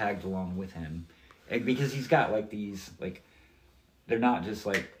tags along with him. And because he's got like these, like, they're not just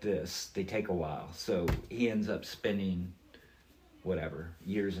like this, they take a while. So he ends up spending whatever,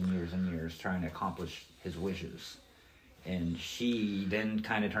 years and years and years trying to accomplish his wishes. And she then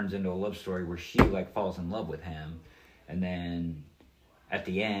kind of turns into a love story where she like falls in love with him, and then at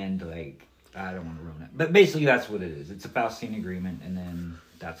the end, like, I don't want to ruin it, but basically that's what it is. It's a Faustian agreement, and then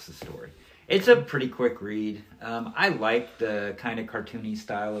that's the story. It's a pretty quick read. I like the kind of cartoony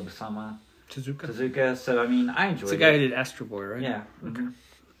style of Osamu Tezuka, so I mean, I enjoyed It's the it. guy who did Astro Boy, right? Yeah. And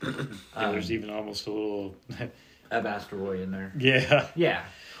there's even almost a little. Of Astro Boy in there. Yeah. Yeah.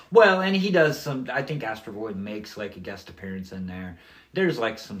 Well, and he does some. I think Astro Boy makes like a guest appearance in there. There's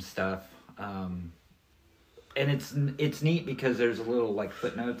like some stuff, and it's neat because there's a little like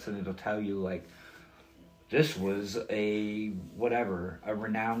footnotes, and it'll tell you like this was a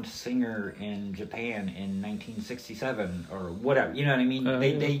renowned singer in Japan in 1967 or whatever. You know what I mean?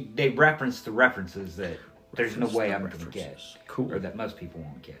 They reference the references that there's no way I'm going to get, Cool. or that most people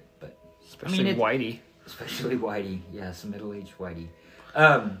won't get, but Especially Whitey. Especially Whitey, yes, middle-aged Whitey.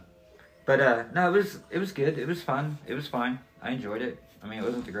 No, it was good. It was fun. It was fine. I enjoyed it. I mean, it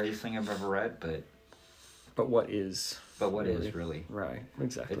wasn't the greatest thing I've ever read, but But what is? but what is really. Right,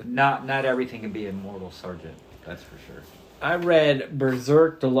 exactly. Not everything can be immortal Sergeant. That's for sure. I read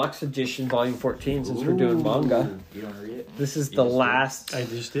Berserk Deluxe Edition Volume 14 since we're doing manga. You don't read it? This is the last. I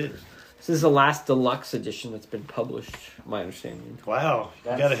just did. This is the last deluxe edition that's been published. My understanding. Wow,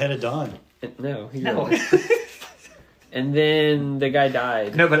 you got ahead of Don. No, he didn't. And then the guy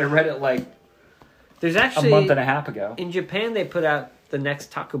died. No, but I read it like There's actually a month and a half ago. in Japan they put out the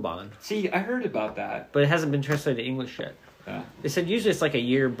next Takuban, See, I heard about that. but it hasn't been translated to English yet. Yeah. They said usually it's like a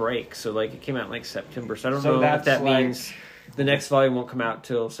year break, so like it came out in like September. So I don't So know if that's that like- means the next volume won't come out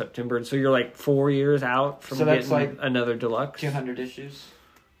till September, and so you're like 4 years out from So that's getting like another deluxe. 200 issues?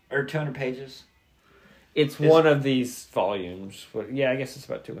 Or 200 pages? It's one of these volumes. But yeah, I guess it's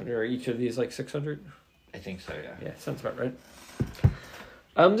about 200. Or each of these like 600. I think so, yeah. Yeah, sounds about right.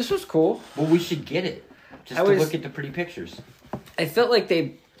 This was cool. Well, we should get it. Just I to was- look at the pretty pictures. I felt like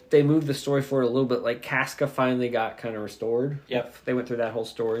they moved the story forward a little bit. Like Casca finally got kind of restored. Yep. They went through that whole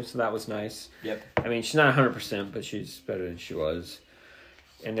story, so that was nice. Yep. I mean, she's not 100%, but she's better than she was.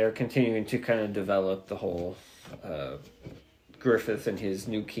 And they're continuing to kind of develop the whole Griffith and his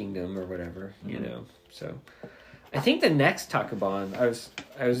new kingdom or whatever, you know. So I think the next Takuban,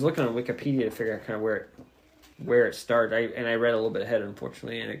 I was looking on Wikipedia to figure out kind of where it started. I read a little bit ahead,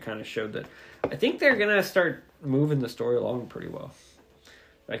 unfortunately, and it kind of showed that I think they're gonna start moving the story along pretty well.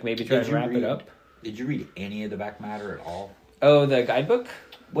 Like maybe try to wrap it up. Did you read any of the back matter at all? Oh, the guidebook?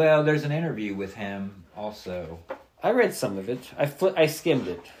 Well, there's an interview with him also. I read some of it. I skimmed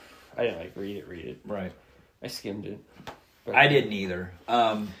it. I didn't like read it. Right. I skimmed it. But I didn't either.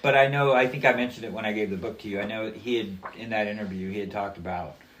 But I think I mentioned it when I gave the book to you. I know he had, in that interview, he had talked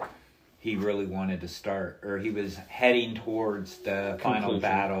about he really wanted to start, or he was heading towards the final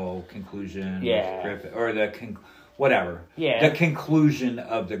battle conclusion. Yeah. With Griffith, or the whatever. Yeah. The conclusion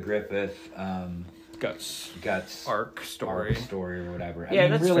of the Griffith Guts arc story or whatever. Yeah, I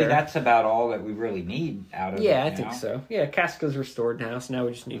mean, that's really, fair. that's about all that we really need out of it. Yeah, I now. think so. Yeah, Casca's restored now, so now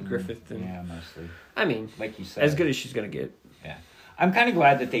we just need Griffith. And, Yeah, mostly. I mean, Like you said. as good as she's going to get. Yeah. I'm kind of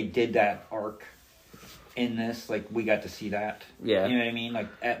glad that they did that arc in this. Like, we got to see that. Yeah. You know what I mean? Like,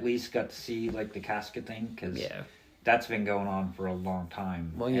 at least got to see, like, the casket thing. Because Yeah. that's been going on for a long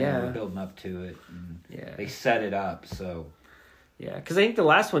time. Well, and yeah. we're building up to it. And Yeah. they set it up, so. Yeah, because I think the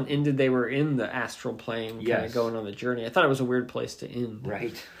last one ended, they were in the astral plane, kind Yes. of going on the journey. I thought it was a weird place to end.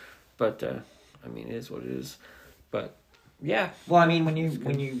 Right. But, I mean, it is what it is. But, yeah. Well, I mean,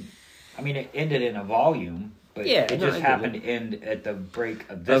 it ended in a volume. But Yeah, it no, just I get happened it. to end at the break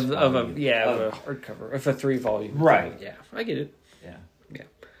of this Of a volume. hardcover. Of a 3-volume. Right. Yeah, I get it. Yeah. Yeah.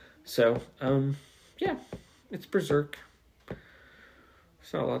 So, yeah. It's Berserk.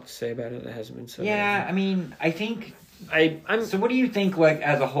 There's not a lot to say about it that hasn't been said. Yeah, I mean, I think... I'm So what do you think, like,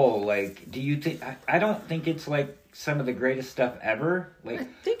 as a whole? Like, do you think... I don't think it's, like, some of the greatest stuff ever. I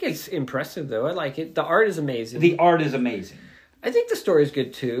Like, think it's impressive, though. I like it. The art is amazing. the art is amazing. I think the story is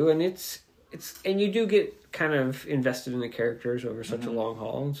good, too. And and you do get kind of invested in the characters over such a long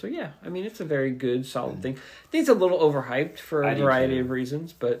haul. And so, yeah, I mean, it's a very good, solid thing. I think it's a little overhyped for I a do, variety too. of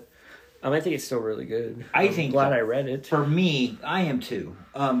reasons, but I think it's still really good. I I'm think glad so. I read it. For me, I am too.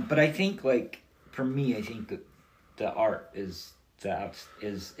 But I think, like, for me, I think the art is the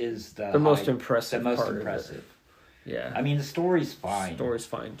most impressive The most part of it. impressive. Yeah. I mean, the story's fine. Story's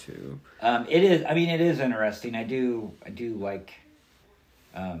fine, too. It is. I mean, it is interesting. I do like,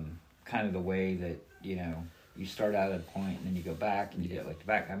 kind of the way that you start out at a point and then you go back and you get like the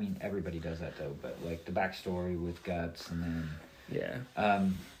back. I mean, everybody does that though, but like the backstory with Guts and then Yeah.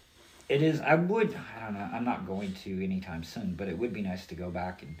 it is. I don't know. I'm not going to anytime soon, but it would be nice to go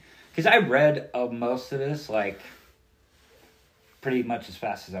back and because I read most of this like pretty much as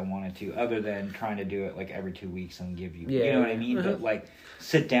fast as I wanted to, other than trying to do it like every 2 weeks and give you, you know what I mean? Uh-huh. But like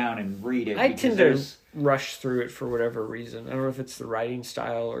sit down and read it. I because tend to there's- rush through it for whatever reason. I don't know if it's the writing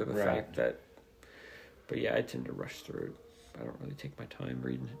style or the Right. fact that... But yeah, I tend to rush through it. I don't really take my time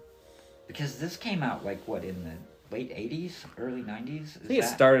reading it. Because this came out like what in the late 80s, early 90s? I think it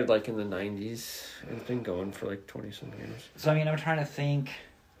started like in the 90s. It's been going for like 20-some years. So I mean, I'm trying to think,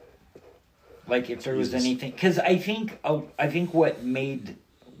 like if there was Jesus. anything, because I think what made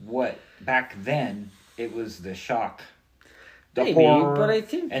what back then it was the shock, the Maybe, horror, but I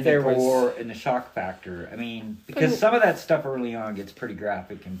think and there the was- gore and the shock factor. I mean, because some of that stuff early on gets pretty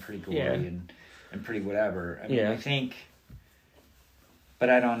graphic and pretty gory Yeah. and pretty whatever. I mean, Yeah. I think, but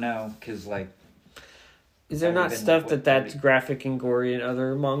I don't know because like. Is there I've not been, stuff like, what, that's 30? graphic and gory in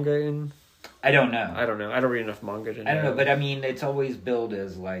other manga? I don't know. I don't know. I don't read enough manga to know. I don't know, but I mean, it's always billed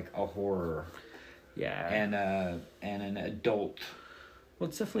as like a horror Yeah. and an adult, Well,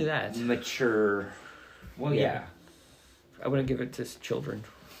 it's definitely that. mature. Well, yeah. I wouldn't give it to children.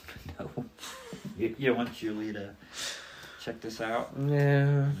 No. You don't want Julie to check this out?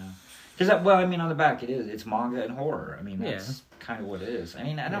 Yeah. Because, well, I mean, on the back it's manga and horror. I mean, that's kind of what it is. I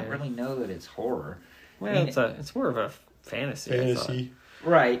mean, I don't really know that it's horror. Well, I mean, it's more of a fantasy. Fantasy.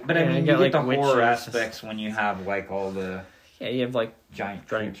 Right, but I mean, you get the witches. horror aspects when you have, like, all the... Yeah, you have, like... giant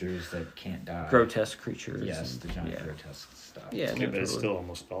creatures that can't die. Grotesque creatures. Yes, the giant grotesque stuff. Yeah, but it still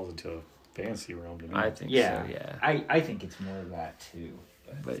almost falls into a fantasy realm to me. I think so, yeah. I think it's more of that, too.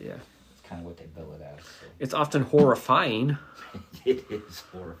 But yeah. It's kind of what they bill it as. So. It's often horrifying. It is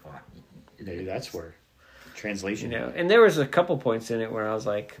horrifying. Maybe that's where translation. You know, and there was a couple points in it where I was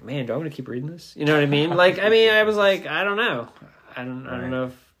like, man, do I want to keep reading this? You know what I mean? Like, I was like, I don't know. I don't know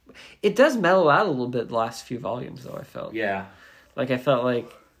if... It does mellow out a little bit the last few volumes, though, I felt. Yeah. Like, I felt like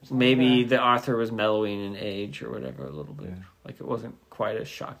maybe the author was mellowing in age or whatever a little bit. Yeah. Like, it wasn't quite as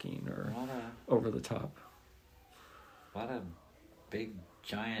shocking or over the top. A lot of big,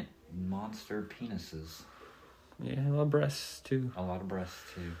 giant monster penises. Yeah, a lot of breasts, too. A lot of breasts,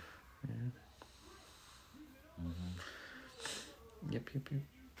 too. Yeah. Mm-hmm. Yep.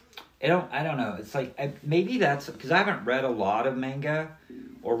 I don't know. It's like maybe that's because I haven't read a lot of manga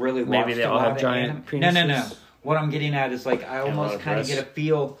or really watched maybe they all have giant penises. No. What I'm getting at is like I almost kind of get a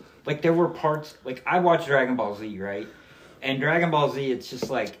feel like there were parts like I watched Dragon Ball Z, right? And Dragon Ball Z, it's just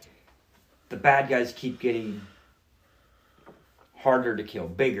like the bad guys keep getting harder to kill,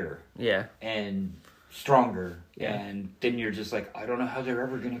 bigger, and stronger. Yeah. And then you're just like, I don't know how they're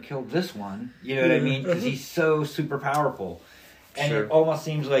ever going to kill this one. You know what I mean? Because he's so super powerful. And it almost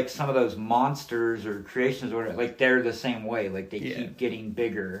seems like some of those monsters or creations, or whatever, like they're the same way. Like they keep getting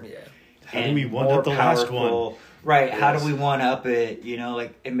bigger. Yeah. How do we one up the last one? Right. Yes. How do we one up it? You know,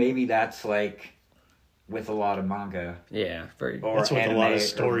 like, and maybe that's like with a lot of manga. Yeah. That's with a lot of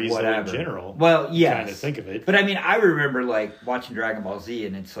stories in general. Well, yes. Trying to think of it. But I mean, I remember like watching Dragon Ball Z,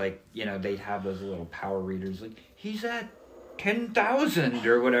 and it's like, you know, they'd have those little power readers. Like, he's at 10,000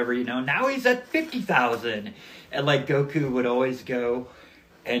 or whatever, you know. Now he's at 50,000. And like Goku would always go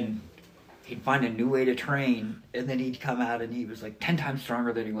and he'd find a new way to train, and then he'd come out and he was like 10 times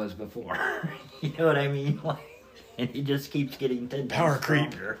stronger than he was before. You know what I mean? Like, and he just keeps getting 10 times power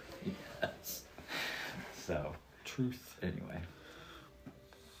stronger. creep. Yes. So, truth. Anyway.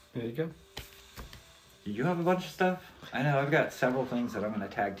 There you go. Did you have a bunch of stuff? I know I've got several things that I'm going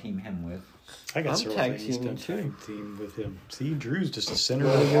to tag team him with. I got several things to tag team with him. See, Drew's just a center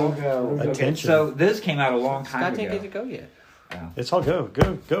of attention. So this came out a long time ago. Scott didn't get to go yet. Yeah. It's all go.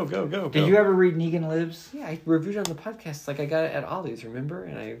 Did you ever read Negan Lives? Yeah, I reviewed it on the podcast. Like I got it at Ollie's, remember?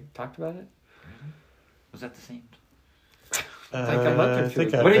 And I talked about it. Was that the same? Like a month or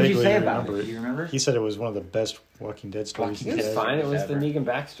two. What did you say about it? Do you remember? He said it was one of the best Walking Dead stories. It was fine. It was the Negan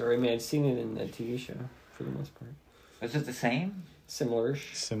backstory. I mean, I'd seen it in the TV show for the most part. Was it the same?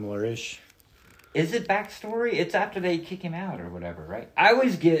 Similar-ish. Is it backstory? It's after they kick him out or whatever, right? I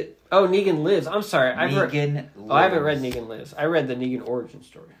always get... Oh, Negan Lives. I'm sorry. I haven't read Negan Lives. I read the Negan origin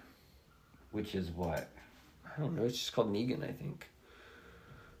story. Which is what? I don't know. It's just called Negan, I think.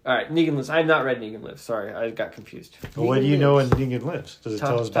 All right, Negan Lives. I have not read Negan Lives. Sorry, I got confused. Well, what do you know in Negan Lives? Does it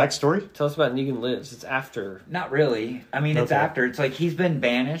tell his backstory? Tell us about Negan Lives. It's after. Not really. I mean, it's after. It's like he's been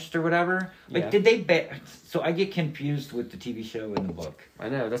banished or whatever. Like, did they... So I get confused with the TV show and the book. I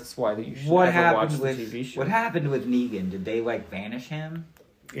know. That's why you should never watch the TV show. What happened with Negan? Did they, like, banish him?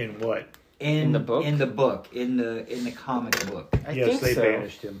 In what? In the book? In the book. In the comic book. Yes, they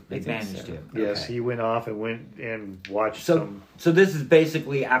banished him. They banished him. Yes, he went off and went and watched some... So this is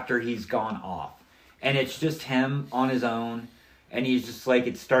basically after he's gone off. And it's just him on his own. And he's just like...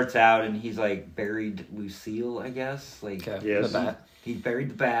 It starts out and he's like buried Lucille, I guess. Like, yes. The bat. He buried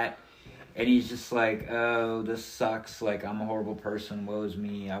the bat. And he's just like, oh, this sucks. Like, I'm a horrible person. Woe is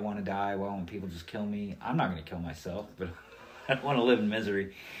me. I want to die. Why won't people just kill me? I'm not going to kill myself, but I don't want to live in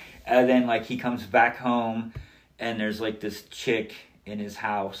misery. And then, like, he comes back home, and there's, like, this chick in his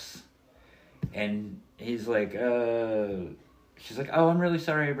house. And he's like, she's like, oh, I'm really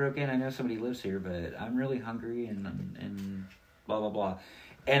sorry I broke in. I know somebody lives here, but I'm really hungry and blah, blah, blah.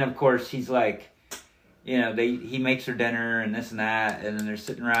 And, of course, he's like... You know, he makes her dinner and this and that, and then they're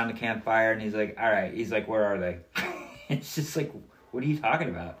sitting around the campfire, and he's like, all right. He's like, where are they? It's just like, what are you talking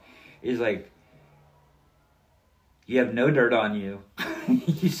about? He's like, you have no dirt on you.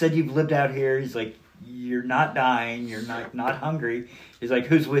 You said you've lived out here. He's like, you're not dying. You're not hungry. He's like,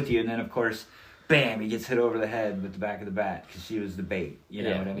 who's with you? And then, of course, bam, he gets hit over the head with the back of the bat because she was the bait. You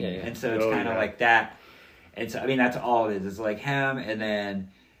know what I mean? Yeah. And so it's kind of like that. And so, I mean, that's all it is. It's like him, and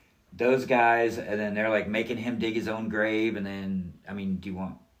then... those guys, and then they're like making him dig his own grave, and then, I mean, do you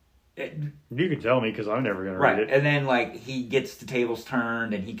want... You can tell me because I'm never going to Right, read it. and then like he gets the tables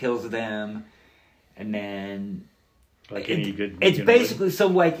turned and he kills them, and then Like any good. it's basically so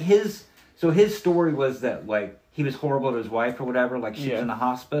like his story was that like he was horrible to his wife or whatever. Like she was in the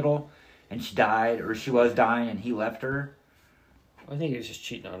hospital and she died, or she was dying, and he left her. I think he was just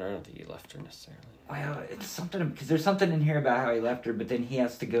cheating on her. I don't think he left her necessarily. Well, it's something because there's something in here about how he left her, but then he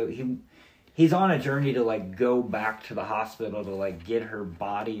has to go. He's on a journey to like go back to the hospital to like get her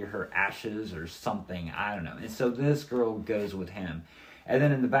body or her ashes or something. I don't know. And so this girl goes with him, and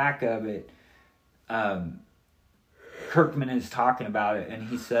then in the back of it, Kirkman is talking about it, and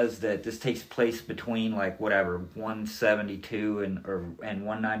he says that this takes place between like whatever 172 and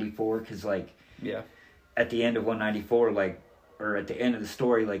 194, because like at the end of 194, like. Or at the end of the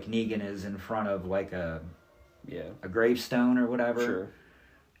story, like Negan is in front of like a gravestone or whatever. Sure.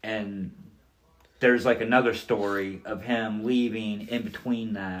 And there's like another story of him leaving in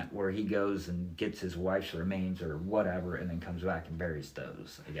between that, where he goes and gets his wife's remains or whatever, and then comes back and buries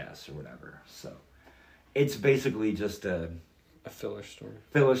those, I guess, or whatever. So it's basically just a filler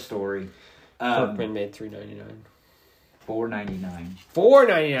story. Kirkman made $3.99. $4.99.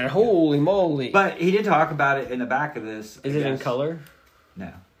 $4.99. Holy moly! But he did talk about it in the back of this. Is it in color?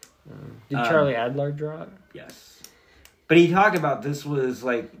 No. Did Charlie Adler draw it? Yes. But he talked about this was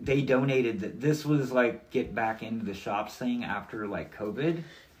like they donated that this was like get back into the shops thing after like COVID.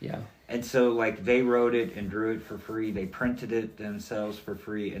 Yeah. And so like they wrote it and drew it for free. They printed it themselves for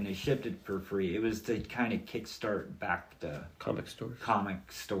free and they shipped it for free. It was to kind of kickstart back the comic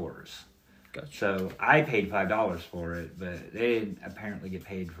stores. Gotcha. So I paid $5 for it, but they didn't apparently get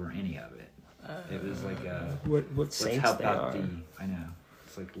paid for any of it. It was like a what saints they are. I know.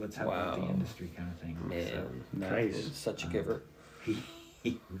 It's like let's help out the industry kind of thing. Man, so, nice. Such a giver.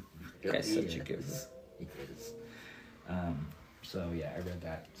 Guy's such a giver. He is. So yeah, I read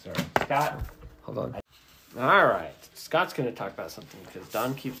that. Sorry, Scott. Hold on. All right, Scott's going to talk about something because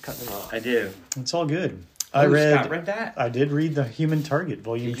Don keeps cutting him off. I do. It's all good. Scott read that? I did read The Human Target,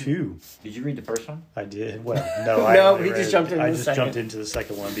 Volume 2. Did you read the first one? I did. Well, no, he just jumped into I the just second. jumped into the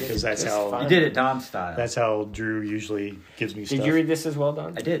second one because that's how You did it Don style. that's how Drew usually gives me stuff. Did you read this as well,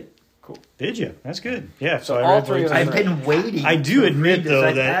 Don? I did. Cool. Did you? That's good. Yeah. So all I read three of Volume us 2. I've been waiting. I do to admit read this. though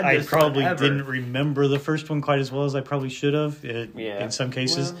I've that had I this probably forever. didn't remember the first one quite as well as I probably should have in some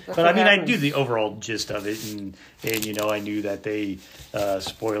cases. Well, that's but I what mean, I happens. do the overall gist of it, and you know, I knew that they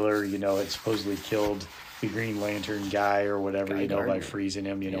spoiler, you know, it supposedly killed the Green Lantern guy or whatever, Guy you know, by Gardner. freezing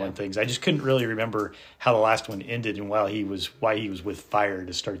him, you know, and things. I just couldn't really remember how the last one ended and why he was with fire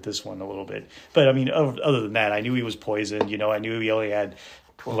to start this one a little bit. But I mean, other than that, I knew he was poisoned. You know, I knew he only had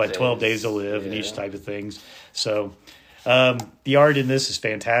 12 days to live and each type of things. So the art in this is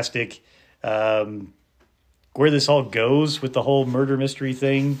fantastic. Where this all goes with the whole murder mystery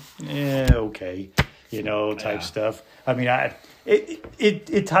thing, okay, you know, type stuff. I mean,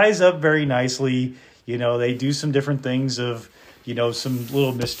 it ties up very nicely. You know, they do some different things of, you know, some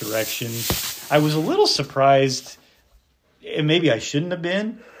little misdirection. I was a little surprised, and maybe I shouldn't have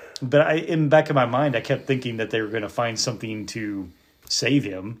been, but in the back of my mind, I kept thinking that they were going to find something to save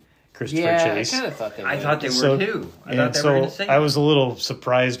him, Christopher Chase. I kind of thought they would. I thought they were too. I thought they were going to save I him. was a little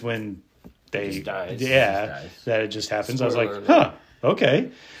surprised when they just dies. Yeah, that it just happens. I was like, Spoiler huh,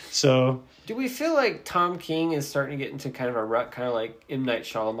 okay. So Do we feel like Tom King is starting to get into kind of a rut, kind of like M. Night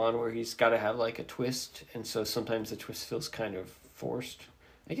Shyamalan, where he's got to have like a twist, and so sometimes the twist feels kind of forced?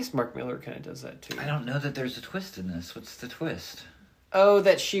 I guess Mark Miller kind of does that too. I don't know that there's a twist in this. What's the twist? Oh,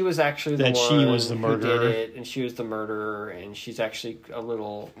 that she was actually the That one she was the who murderer. did it, and she was the murderer, and she's actually a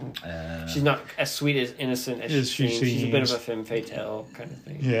little... she's not as sweet as innocent as she seems. She's a bit of a femme fatale kind of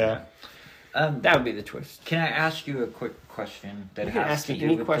thing. yeah. That would be the twist. Can I ask you a quick question that You can has ask to me do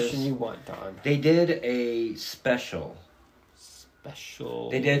any with question this? you want, Don. They did a special. There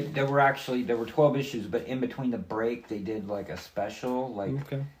were 12 issues, but in between the break, they did like a special,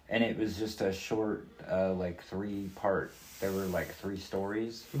 Okay. and it was just a short, like 3-part. There were like 3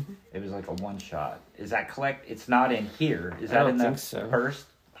 stories. Mm-hmm. It was like a one shot. Is that It's not in here. Is I that don't in the think so. first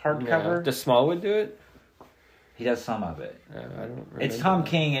hardcover? No. Does Smallwood do it? He does some of it. I don't remember. It's Tom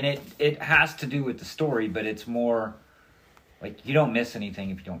King, and it has to do with the story, but it's more like you don't miss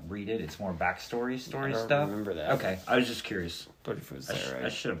anything if you don't read it. It's more backstory I don't stuff. remember that. Okay, I was just curious. But if it was I there,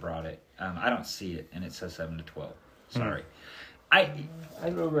 right? should have brought it. I don't see it, and it says 7 to 12. Hmm. Sorry. I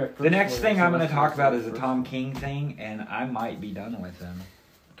remember The next thing I'm going to talk about is a Tom King thing, and I might be done with him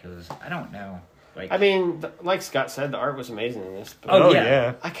because I don't know. Like, I mean, like Scott said, the art was amazing in this. But Oh,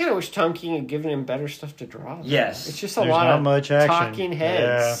 yeah. I kind of wish Tom King had given him better stuff to draw. Though. Yes. It's just a There's lot not of much action. talking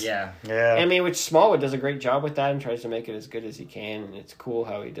heads. yeah. Yeah. I mean, which Smallwood does a great job with that and tries to make it as good as he can. And it's cool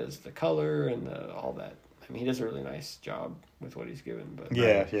how he does the color and all that. I mean, he does a really nice job with what he's given. But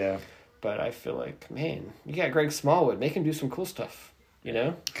Yeah. But I feel like, man, you got Greg Smallwood. Make him do some cool stuff, you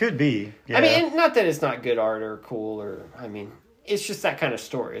know? Could be. Yeah. I mean, and not that it's not good art or cool or, I mean, it's just that kind of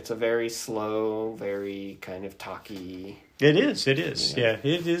story. It's a very slow, very kind of talky. It is. Yeah,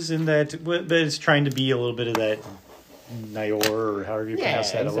 it is in that, but it's trying to be a little bit of that Nayor, or however you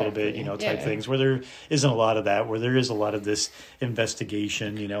pronounce that, a little bit, type things, where there isn't a lot of that, where there is a lot of this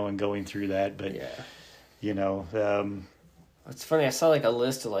investigation, and going through that. But, It's funny. I saw like a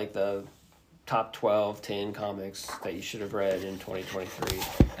list of like the top 10 comics that you should have read in 2023.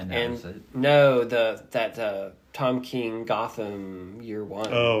 And that was it? No, that Tom King Gotham Year 1.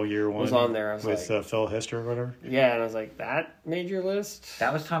 Oh, Year 1 was on there. I was with like, Phil Hester or whatever. Yeah, and I was like, that made your list?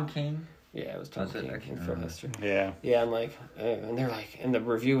 That was Tom King? Yeah, it was Tom King and Phil Hester. Yeah. Yeah, I'm like, and they're like, and the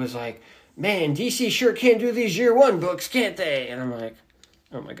review was like, man, DC sure can do these Year 1 books, can't they? And I'm like,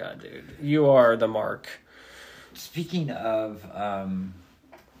 oh my god, dude, you are the mark. Speaking of,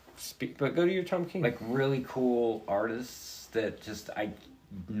 but go to your Tom King. like really cool artists that just I'm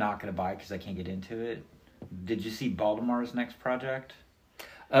not gonna buy because I can't get into it. Did you see Baltimore's next project?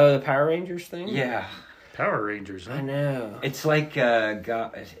 Oh, the Power Rangers thing? Yeah, Power Rangers. Huh? I know. it's like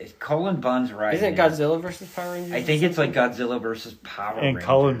it's Colin Bunn's writing. Isn't it Godzilla versus Power Rangers? I think it's like Godzilla versus Power And Rangers.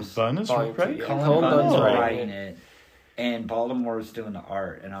 Colin Bunn is Volume right. two, yeah. Colin Bunn's Bunn's writing it, and Baltimore's doing the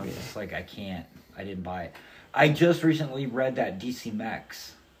art, and I was just like, I didn't buy it. I just recently read that DC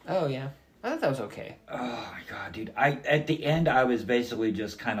Mex. Oh, yeah. I thought that was okay. Oh my god, dude! At the end, I was basically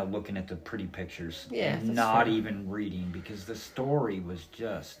just kind of looking at the pretty pictures, Yeah, and that's not fair. even reading because the story was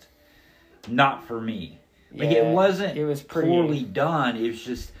just not for me. Like Yeah, it wasn't. it was pretty- poorly done. It was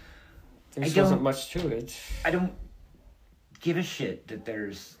just There I just wasn't don't- much to it. I don't give a shit that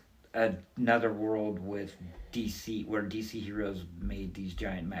there's another world with DC where DC heroes made these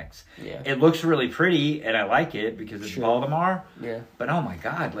giant mechs. Yeah. It looks really pretty, and I like it because it's Sure. Baltimore. Yeah. But oh my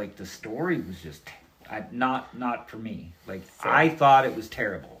god, like the story was just not for me. Like I thought it was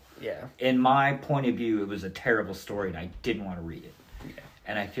terrible. Yeah. In my point of view, it was a terrible story, and I didn't want to read it. Yeah.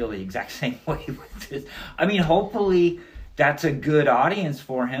 And I feel the exact same way with this. I mean, hopefully that's a good audience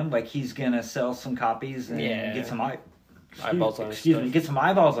for him. Like he's gonna sell some copies and get some eyeballs on his excuse stuff. me, get some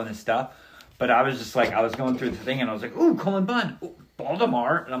eyeballs on his stuff. But I was just like, I was going through the thing, and I was like, ooh, Colin Bunn, ooh,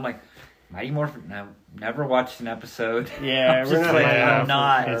 Baltimore, and I'm like, Mighty Morphin. No, never watched an episode. Yeah, I'm we're just not like, like I'm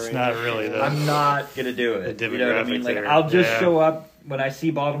not. It's not really the. I'm not gonna do it. The You know what I mean? demographic Like, there. I'll just Yeah. show up when I see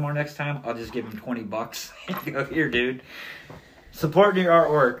Baltimore next time. I'll just give him $20 and go, here, dude. Supporting your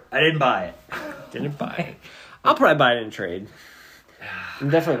artwork. I didn't buy it. Didn't buy it. I'll probably buy it in trade. I'm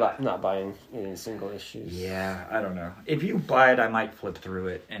definitely not buying any single issues. Yeah, I don't know. If you buy it, I might flip through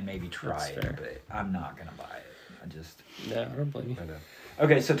it and maybe try That's it, fair. but I'm not gonna buy it. I just. No, I don't blame you.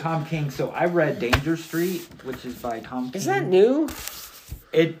 Okay, so Tom King. So I read Danger Street, which is by Tom King. Is that new?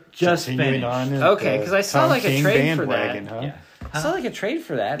 It just Continuing finished. on in Okay, the 'cause I saw Tom like a King trade for bandwagon, that. Huh? Yeah. I saw like a trade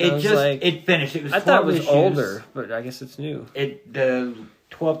for that. and I It was just like, it finished. It was. I thought it 12 was issues. older, but I guess it's new. The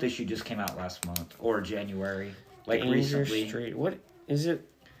 12th issue just came out last month or January, like Danger recently. Street. What is it?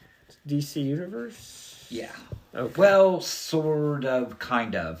 DC Universe? Yeah. Okay. Well, sort of,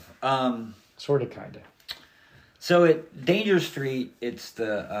 kind of. Sort of, kind of. So at Danger Street, it's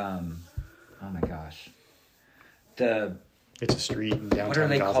the oh my gosh, the It's a street in downtown what are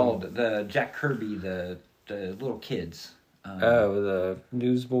they Gotham. called? The Jack Kirby, the little kids. Oh, the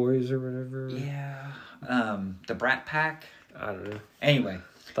Newsboys or whatever. Yeah. The Brat Pack. I don't know. Anyway,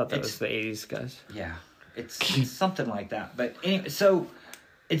 Thought that It's- was the '80s guys. yeah, it's something like that. But anyway, so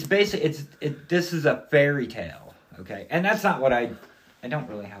it's basically this is a fairy tale, okay? And that's not what I don't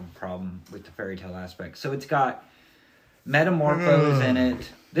really have a problem with the fairy tale aspect. So it's got Metamorphose in it.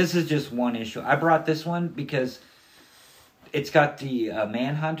 This is just one issue. I brought this one because it's got the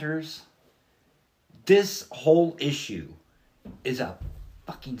Manhunters. This whole issue is a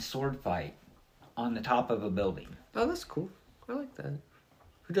fucking sword fight on the top of a building. Oh, that's cool. I like that.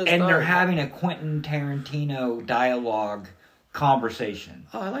 Who does And they're that? having a Quentin Tarantino dialogue conversation.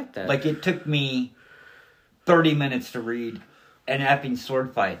 Oh, I like that. Like, it took me 30 minutes to read an effing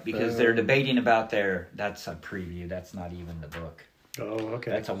sword fight because they're debating about that's a preview. That's not even the book. Oh,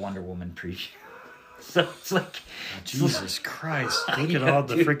 okay. That's a Wonder Woman preview. So it's like... Jesus Christ. Look Yeah, at all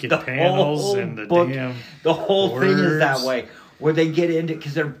the dude, freaking the panels whole and the book- damn... The whole thing is that words. way. Where they get into...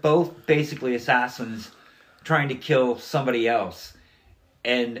 Because they're both basically assassins trying to kill somebody else.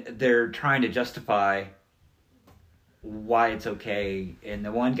 and they're trying to justify why it's okay, and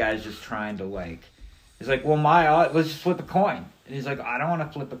the one guy's just trying to like, he's like, well, let's just flip a coin, and he's like, I don't want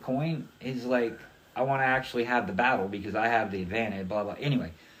to flip a coin. He's like, I want to actually have the battle because I have the advantage, blah blah.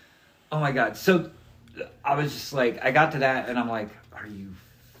 Anyway, oh my god, so I was just like, I got to that, and I'm like, are you,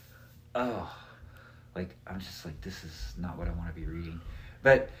 like, I'm just like, this is not what I want to be reading,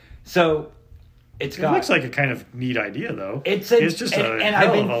 but so. It looks like a kind of neat idea, though. It's just and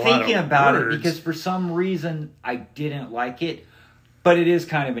I've been thinking about it because for some reason I didn't like it, but it is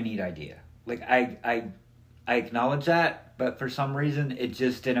kind of a neat idea. Like I acknowledge that, but for some reason it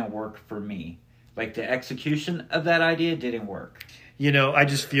just didn't work for me. Like the execution of that idea didn't work. You know, I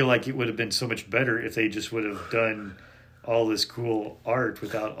just feel like it would have been so much better if they just would have done all this cool art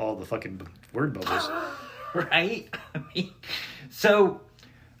without all the fucking word bubbles. Right? I mean, so.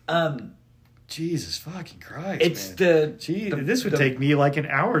 Jesus fucking Christ! It's man. This would take me like an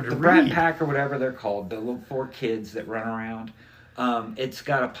hour to read. The Brat Pack or whatever they're called, the little 4 kids that run around. It's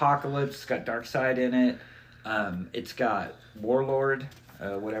got Apocalypse, it's got Darkseid in it. It's got Warlord,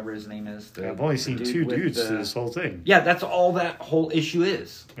 whatever his name is. I've only seen 2 dudes to this whole thing. Yeah, that's all that whole issue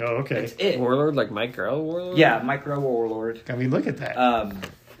is. Oh, okay. That's it. Warlord, like Mike Grell Warlord? Yeah, Micro Warlord. I mean, look at that.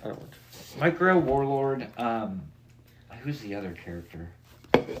 Micro Warlord. Who's the other character?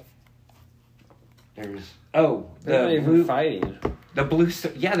 There's they're not even fighting. The blue.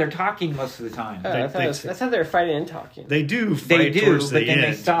 Yeah, they're talking most of the time. That's how they're fighting and talking. They do. They do, but then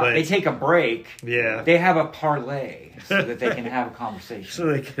they stop. They take a break. Yeah. They have a parlay so that they can have a conversation. So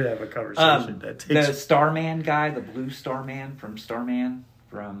they can have a conversation. The Starman guy, the blue Starman from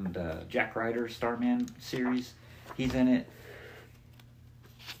the Jack Ryder Starman series, he's in it.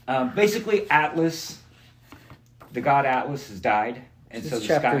 Basically, Atlas, the god Atlas, has died. And This so is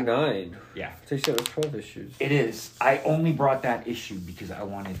chapter 9. Yeah. They said it was 12 issues. It is. I only brought that issue because I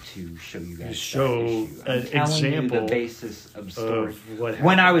wanted to show you guys an example you the basis of the story. Of what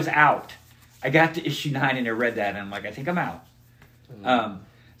when I was out, I got to issue 9 and I read that and I'm like, I think I'm out.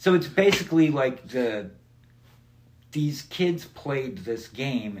 So it's basically like these kids played this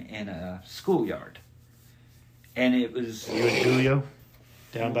game in a schoolyard, and it was you and Julio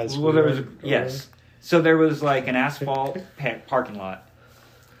down by the schoolyard. Yes. So there was like an asphalt parking lot,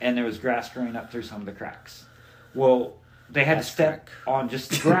 and there was grass growing up through some of the cracks. Well, they had to step on just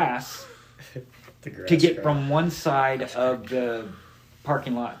the grass to get from one side of the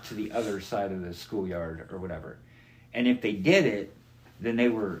parking lot to the other side of the schoolyard or whatever. And if they did it, then they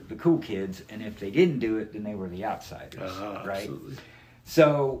were the cool kids, and if they didn't do it, then they were the outsiders, right? Absolutely.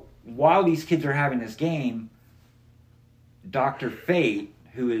 So while these kids are having this game, Dr. Fate,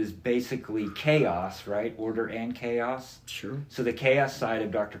 who is basically chaos, right? Order and chaos. Sure. So the chaos side of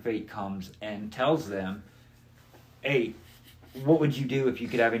Dr. Fate comes and tells them, hey, what would you do if you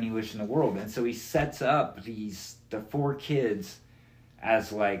could have any wish in the world? And so he sets up the 4 kids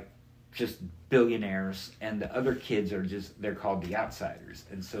as like just billionaires, and the other kids are they're called the outsiders.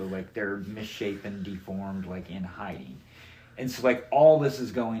 And so like they're misshapen, deformed, like in hiding. And so, like, all this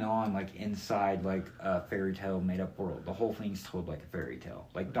is going on, like, inside, like, a fairy tale made-up world. The whole thing's told like a fairy tale.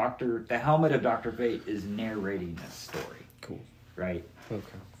 Like, the helmet of Dr. Fate is narrating this story. Cool. Right? Okay.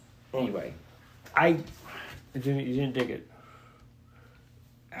 Anyway, you didn't dig it.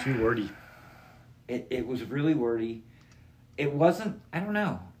 Too wordy. It was really wordy. It wasn't, I don't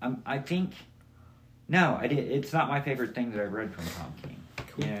know. No, I did. It's not my favorite thing that I've read from Tom King.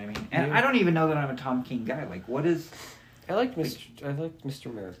 Cool. You know what I mean? And yeah. I don't even know that I'm a Tom King guy. Like, what is... I liked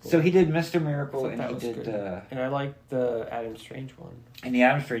Mr. Miracle. So he did Mr. Miracle, and he did and I liked the Adam Strange one. And the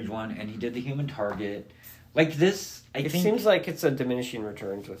Adam Strange one, and he did the Human Target. Like this, I think... It seems like it's a diminishing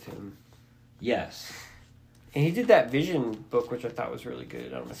returns with him. Yes. And he did that Vision book, which I thought was really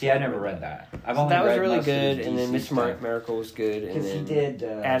good. I never read that. That was really good, and then Mr. Miracle was good, and then he did,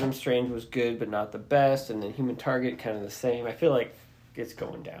 Adam Strange was good, but not the best, and then Human Target kind of the same. I feel like it's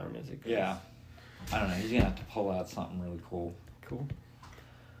going down as it goes. Yeah. I don't know. He's going to have to pull out something really cool. Cool.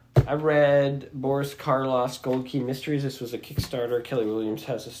 I read Boris Karloff's Gold Key Mysteries. This was a Kickstarter. Kelly Williams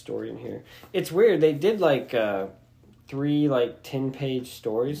has a story in here. It's weird. They did like 3 like 10-page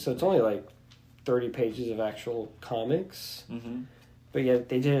stories, so it's only like 30 pages of actual comics. Mm-hmm. But yeah,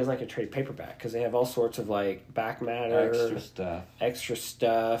 they did it as like a trade paperback because they have all sorts of like back matter, extra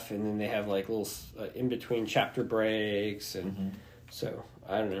stuff, and then they have like little in between chapter breaks, and so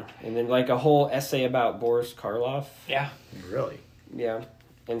I don't know. And then like a whole essay about Boris Karloff. Yeah, really. Yeah,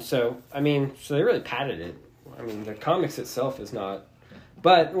 and so I mean, so they really padded it. I mean, the comics itself is not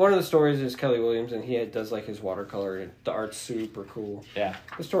But one of the stories is Kelly Williams, and he does like his watercolor, and the art's super cool. Yeah.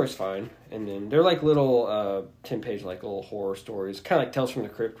 The story's fine, and then they're like little 10-page like little horror stories, kind of like Tales from the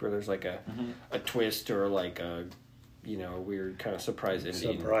Crypt, where there's like a twist or like a a weird kind of surprise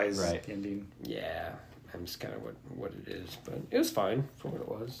ending. Ending. Yeah, and it's kind of what it is, but it was fine for what it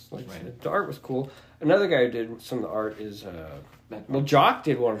was. Like I said, the art was cool. Another guy who did some of the art is Jock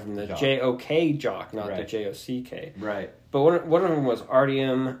did one from the J-O-K Jock, not the J-O-C-K. Right. But one of them was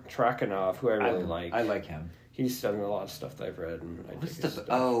Artyom Trakhanov, who I really like. I like him. He's done a lot of stuff that I've read, and I dig his stuff.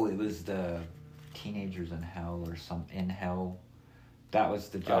 It was the Teenagers in Hell or in Hell. That was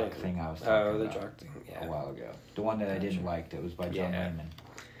the Jock thing I was talking about. Jock thing, yeah. A while ago. The one that I didn't like, that was by John Layman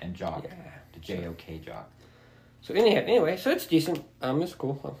and Jock. Yeah. The J-O-K Jock. So anyway, so it's decent. It's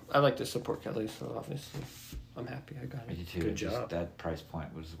cool. I like to support Kelly, so obviously I'm happy I got it. Me too. Good job. That price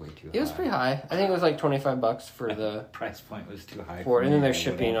point was way too high. It was pretty high. I think it was like $25 for the price point was too high for it, and then there's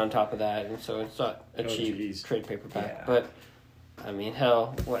shipping on top of that, and so it's not a cheap geez. trade paperback. Yeah. But I mean,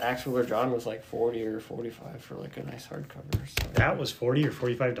 hell, what Axel or John was like $40 or $45 for like a nice hardcover. So. That was $40 or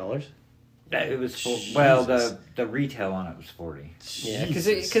 $45. It was the retail on it was $40. Yeah,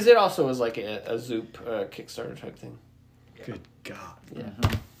 because it also was like a Zoop Kickstarter type thing. Good God. Yeah.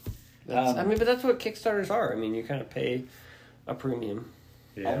 But that's what Kickstarters are. I mean, you kind of pay a premium.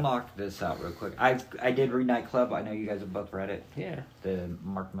 Yeah. I'll knock this out real quick. I did read Nightclub. I know you guys have both read it. Yeah. The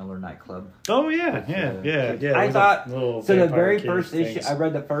Mark Miller Nightclub. Oh yeah. I thought so. The very first things. issue, I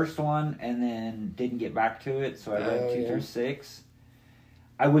read the first one and then didn't get back to it. So I read 2 through 6.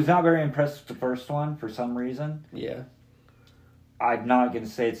 I was not very impressed with the first one for some reason. Yeah. I'm not going to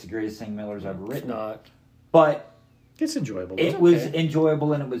say it's the greatest thing Miller's ever written. It's not. But it's enjoyable. It was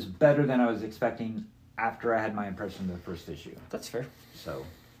enjoyable, and it was better than I was expecting after I had my impression of the first issue. That's fair. So,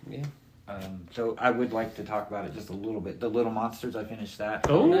 yeah. So I would like to talk about it just a little bit. The Little Monsters, I finished that.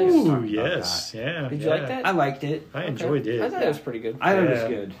 Oh, nice. Yes. Yeah. Did you like that? I liked it. I enjoyed it. I thought it was pretty good. I thought it was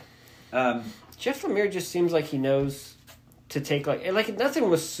good. Jeff Lemire just seems like he knows to take like nothing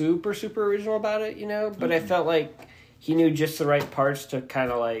was super original about it, but I felt like he knew just the right parts to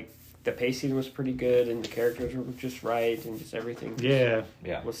kind of like the pacing was pretty good and the characters were just right and just everything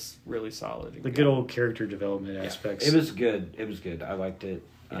was really solid. The good old character development aspects. It was good. I liked it.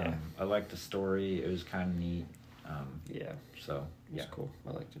 I liked the story. It was kind of neat. So it's cool.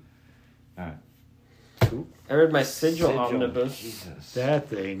 I liked it. All right. Cool. I read my Sigil omnibus. Jesus. That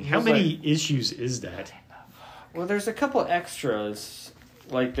thing. How many issues is that? Well, there's a couple extras.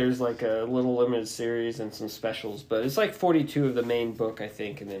 Like, there's like a little limited series and some specials, but it's like 42 of the main book, I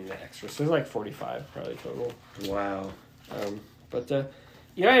think, and then the extras. So there's like 45 probably total. Wow. But I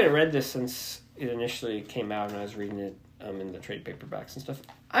hadn't read this since it initially came out, and I was reading it in the trade paperbacks and stuff.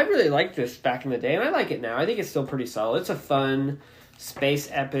 I really liked this back in the day, and I like it now. I think it's still pretty solid. It's a fun space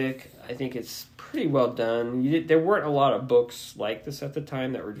epic. I think it's pretty well done. There weren't a lot of books like this at the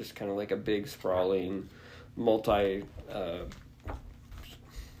time that were just kind of like a big, sprawling, multi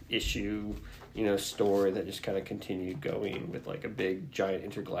issue story that just kind of continued going with like a big giant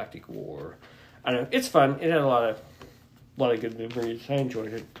intergalactic war. I don't know, it's fun. It had a lot of good memories. I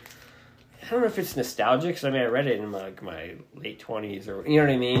enjoyed it. I don't know if it's nostalgic, because I read it in my late 20s or you know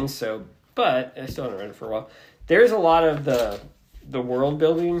what I mean. So, but I still haven't read it for a while. There's a lot of the world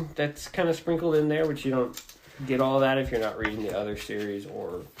building that's kind of sprinkled in there, which you don't get all that if you're not reading the other series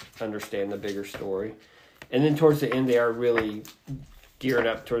or understand the bigger story. And then towards the end, they are really geared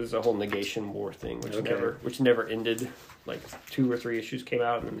up towards the whole negation war thing, which never ended. Like 2 or 3 issues came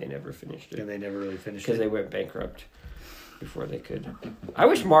out, and then they never finished it. And they never really finished it. Because they went bankrupt before they could. I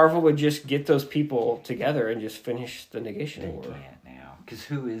wish Marvel would just get those people together and just finish the negation war. They can't now. Because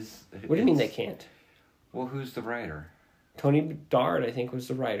who is... What do you mean they can't? Well, who's the writer? Tony Bedard, I think, was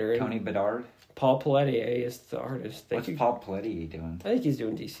the writer. Tony Bedard? Paul Pelletier is the artist. What's Paul Pelletier doing? I think he's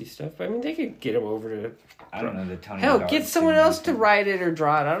doing DC stuff. But, they could get him over to... I don't know the Tony Hell, Bedard get someone else to write it or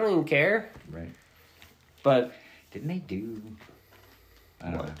draw it. I don't even care. Right. But... Didn't they do...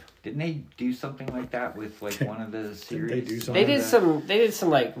 I don't know. Didn't they do something like that with like one of the series? They did some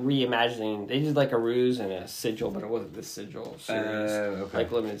like reimagining. They did like a Ruse and a Sigil, but it wasn't the Sigil series.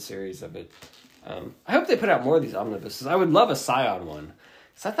 Like limited series of it. I hope they put out more of these omnibuses. I would love a Scion one.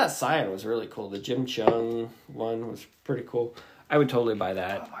 Because I thought Scion was really cool. The Jim Chung one was pretty cool. I would totally buy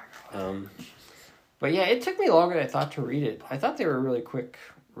that. Oh my God. But yeah, it took me longer than I thought to read it. I thought they were really quick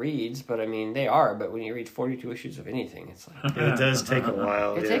reads, but they are. But when you read 42 issues of anything, it's like... It does take a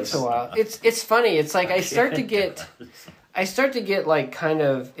while. It takes a while. It's funny. It's like I start to get like kind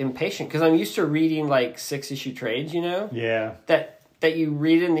of impatient because I'm used to reading like 6-issue trades, Yeah. That that you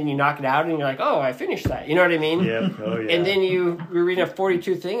read it and then you knock it out and you're like, oh, I finished that. You know what I mean? Yeah. Oh yeah. And then you're reading a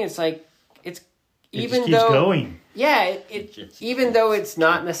 42 thing. It's like it even just keeps though going. yeah, even though it's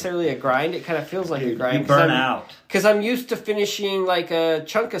not necessarily a grind, it kind of feels like a grind. You burn out. Because I'm used to finishing like a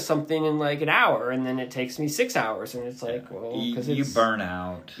chunk of something in like an hour, and then it takes me 6 hours, and it's like, well, because You burn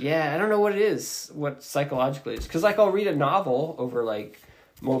out. Yeah, I don't know what it is, what psychologically is. Because like I'll read a novel over like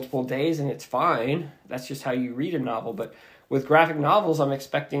multiple days, and it's fine. That's just how you read a novel. But with graphic novels, I'm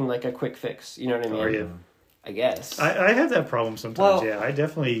expecting like a quick fix. You know what I mean? Oh, yeah. I guess. I have that problem sometimes. Yeah, I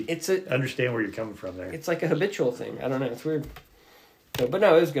definitely understand where you're coming from there. It's like a habitual thing. I don't know. It's weird. So, but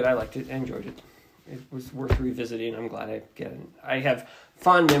no, it was good. I liked it. I enjoyed it. It was worth revisiting. I'm glad I get it. I have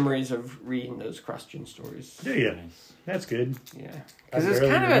fond memories of reading those CrossGen stories. Yeah. That's good. Yeah. Because it's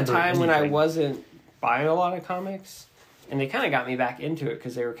kind of a time when I wasn't buying a lot of comics. And they kind of got me back into it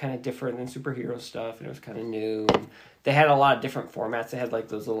because they were kind of different than superhero stuff. And it was kind of new. And they had a lot of different formats. They had like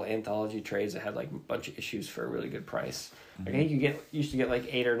those little anthology trades that had like a bunch of issues for a really good price. Mm-hmm. I think you used to get like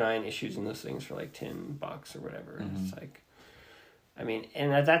 8 or 9 issues in those things for like $10 or whatever. And it's like, I mean,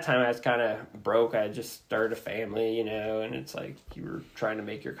 and at that time I was kind of broke. I had just started a family, you know, and it's like you were trying to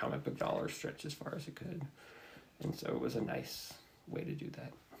make your comic book dollar stretch as far as it could. And so it was a nice way to do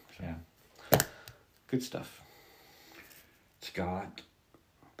that. So, yeah. Good stuff. Scott.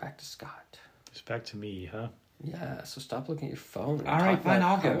 Back to Scott. It's back to me, huh? Yeah, so stop looking at your phone. All right, fine,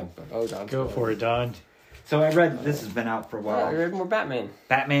 I'll go. Oh, Don's Go going. for it, Don. So I read, this has been out for a Yeah, while. I read more Batman.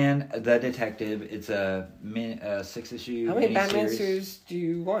 Batman, the Detective. It's a 6-issue How many Batman miniseries. series do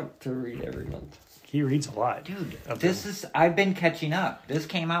you want to read every month? He reads a lot. Dude, of this them. is, I've been catching up. This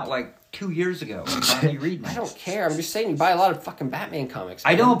came out like 2 years ago. I'm finally reading I it. don't care. I'm just saying you buy a lot of fucking Batman comics.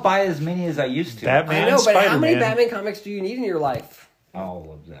 I man. don't buy as many as I used to. Batman. I know, but how many Spider-Man. Batman comics do you need in your life?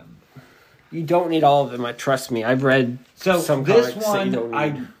 All of them. You don't need all of them. I trust me. I've read So some this comics that you don't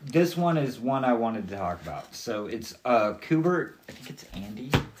one, need. this one is one I wanted to talk about. So it's Kubert. I think it's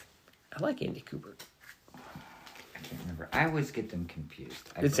Andy. I like Andy Kubert. I can't remember. I always get them confused.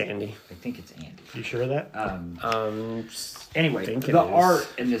 It's Andy. I think it's Andy. You sure of that? Anyway, think it the is. art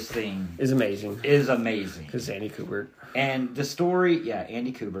in this thing Is amazing. is amazing. Because Andy Kubert. And the story, yeah,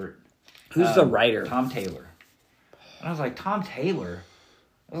 Andy Kubert. Who's the writer? Tom Taylor. And I was like, Tom Taylor?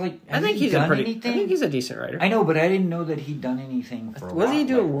 I was like, I has think he he's done a pretty. anything? I think he's a decent writer. I know, but I didn't know that he'd done anything for a while. Was he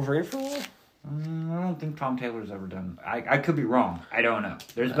doing Like, Wolverine for a while? I don't think Tom Taylor's ever done. I could be wrong. I don't know.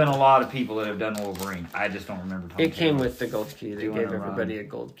 There's been a lot of people that have done Wolverine. I just don't remember Tom It came Taylor. with the gold key. They Doing gave a run. everybody a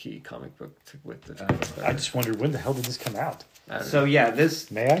gold key comic book with the. I just wondered, when the hell did this come out? I don't know. So yeah, this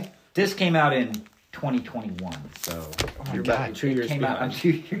May I? came out in 2021. So You're God, about 2 years came out. I'm behind.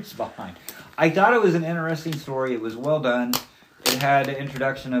 2 years behind. I thought it was an interesting story. It was well done. It had an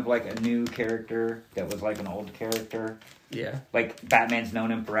introduction of like a new character that was like an old character. Yeah. Like Batman's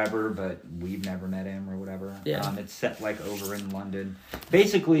known him forever, but we've never met him or whatever. Yeah. It's set like over in London.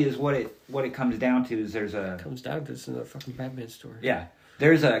 Basically, is what it comes down to is there's a Comes down to it's another fucking Batman story.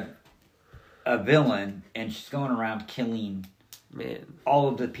 there's a villain and she's going around killing Man. all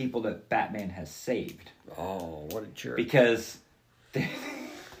of the people that Batman has saved Oh, what a jerk. because Can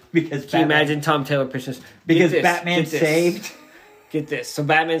you Batman, imagine Tom Taylor pitching this? because Get this, Batman get this. saved. Get this. So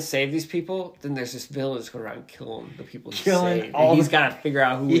Batman saved these people, then there's this villain that's going around killing the people he Killing saved. all And he's the got to figure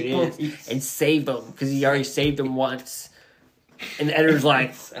out who it people is he's- and save them because he already saved them once. And the editor's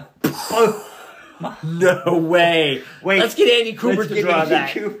like, no way. Wait, let's get Andy Cooper Let's to get draw Andy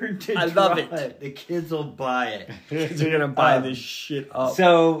that. Cooper to I draw love it. The kids will buy it. They're going to buy this shit up.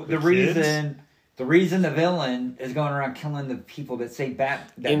 So The kids? the reason the villain is going around killing the people that say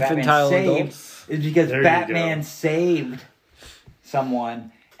that Infantile Batman saved adults. is because There you Batman go. saved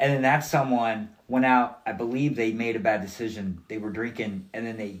someone, and then that someone went out. I believe they made a bad decision. They were drinking, and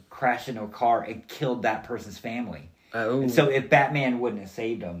then they crashed into a car and killed that person's family. Oh. And so if Batman wouldn't have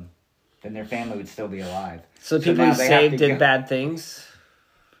saved them, then their family would still be alive. So the people now he they have saved to did go- bad things?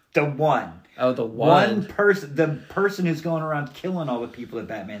 The one. Oh, the One person, the person who's going around killing all the people that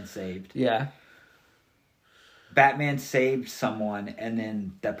Batman saved. Yeah. Batman saved someone, and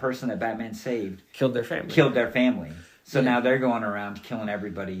then that person that Batman saved Killed their family. killed their family. So Yeah. now they're going around killing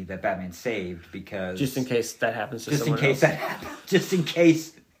everybody that Batman saved because Just in case that happens to just in someone case else. that happens, just in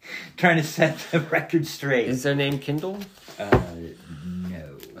case, trying to set the record straight. Is their name Kindle?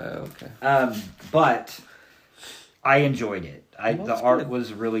 No. Oh, okay. But I enjoyed it. Well, The that's art good.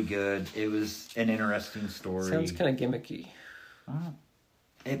 was really good. It was an interesting story. Sounds kind of gimmicky.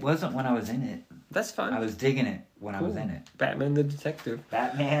 It wasn't when I was in it. That's fine. I was digging it when I was in it. Batman the Detective.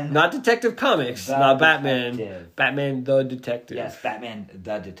 Batman. Not Detective Comics. The Not Batman. Detective. Batman the Detective. Yes, Batman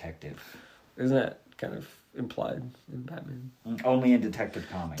the Detective. Isn't that kind of implied in Batman. Only in Detective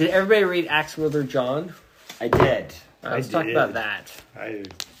Comics. Did everybody read Axe Wielder John? I did. Let's talk about that.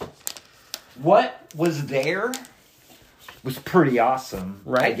 What was there was pretty awesome,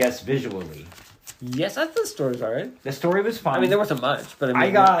 right? I guess visually. Yes, I thought the story was alright. The story was fun. I mean, there wasn't much, but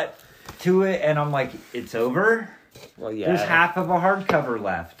I got to it and I'm like, it's over. Well, yeah. There's half of a hardcover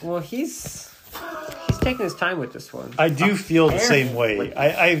left. Well, he's taking his time with this one. I do feel the same way.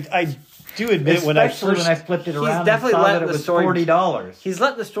 I do admit when I flipped it around, definitely and saw let that it the was story- $40. He's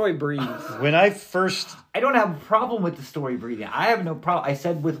letting the story breathe. When I first, I don't have a problem with the story breathing. I have no problem. I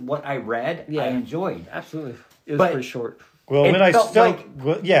said with what I read, Yeah. I enjoyed. Absolutely, it was But- pretty short. well, It when I felt felt, like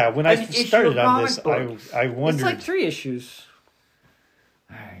when I an issue started of on this, comic book. I wondered. It's like 3 issues,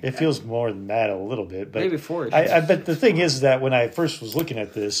 It feels more than that a little bit, but maybe 4 issues. but the thing is that when I first was looking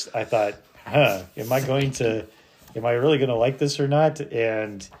at this, I thought, am I really going to like this or not?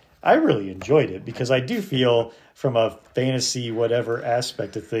 And I really enjoyed it because I do feel from a fantasy whatever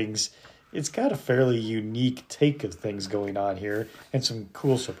aspect of things, it's got a fairly unique take of things going on here and some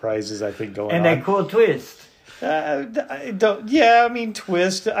cool surprises I think going on. And that cool twist. I don't. Yeah, I mean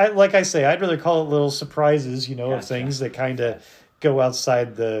twist. Like I say, I'd rather call it little surprises, of Gotcha. things that kind of go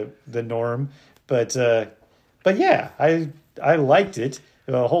outside the norm. But yeah, I liked it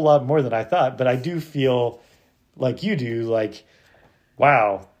a whole lot more than I thought. But I do feel like you do. Like,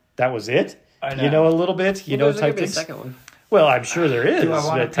 wow, that was it. I know. A little bit. Well, there's Type gonna be a things. second one. Well, I'm sure there is Do I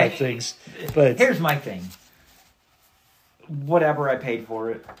wanna type pay? things. But Here's my thing. Whatever I paid for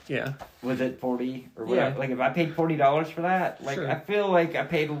it, Yeah, was it 40 or whatever? Yeah. Like if I paid $40 for that, like Sure. I feel like I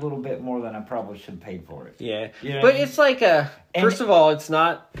paid a little bit more than I probably should have paid for it. yeah. You know what But I mean? it's like And- first of all,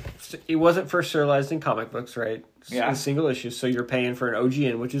 it wasn't first serialized in comic books, right? Yeah. In single issues, so you're paying for an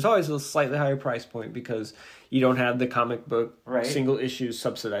OGN, which is always a slightly higher price point because you don't have the comic book Right. single issues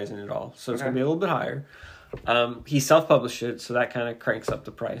subsidizing it all, so it's Okay. gonna be a little bit higher. He self-published it, so that kind of cranks up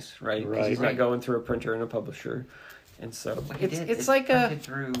the price, right? Because he's Right. not going through a printer and a publisher, and so He did. it's like a printed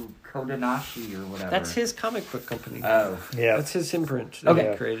through Kodanashi or whatever. that's his comic book company. Oh. yeah, That's his imprint that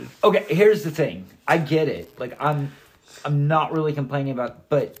Okay. he created. Okay, here's the thing. I get it. Like I'm not really complaining about,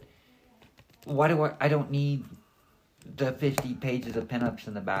 but why do I don't need the 50 pages of pinups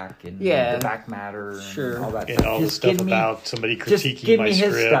in the back and Yeah. the back matter and Sure. all that and stuff. all the Just stuff give me- about somebody just critiquing give my me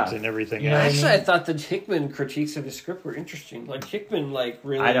his script stuff. and everything You know else. what I Actually, mean? I thought the Hickman critiques of the script were interesting. Like Hickman,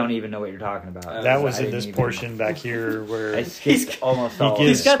 really. I don't even know what you're talking about. That was I in didn't this even- portion back here where I skipped almost all. gives-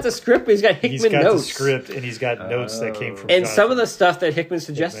 He's got the script, but he's got Hickman he's got notes. the script and he's got notes that came from And some of the Jonathan. stuff that Hickman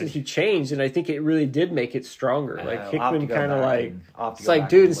suggested Hickman. he changed, and I think it really did make it stronger. Like I'll have Hickman to go kind of back like, and- I'll have to it's go like, back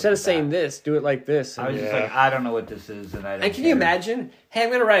dude, and instead look of at saying that. this, do it like this. I was just Yeah. like, I don't know what this is, and I don't. And can you care. imagine? Hey,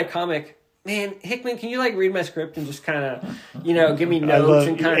 I'm gonna write a comic. Man, Hickman, can you read my script and just kind of, give me I notes love,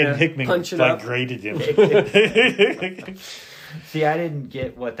 and kind of Hickman punch it up? graded him. See, I didn't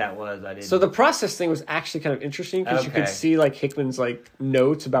get what that was. I didn't. So the process thing was actually kind of interesting because you could Okay. see Hickman's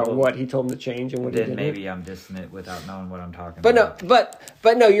notes about Well, what he told him to change and what he then did. maybe I'm dissing it without knowing what I'm talking But no, about.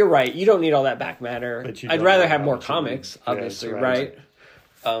 but no, you're right. You don't need all that back matter. But you I'd don't rather know have how more much you comics, need. Yeah, obviously, that's right?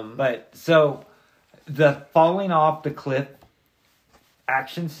 right. But so the falling off the cliff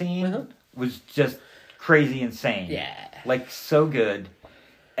action scene was just crazy insane. Yeah. Like so good.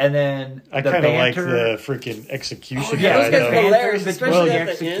 And then I the kind of like banter. the freaking execution. yeah, those guy, guys though. were banter hilarious, between especially the at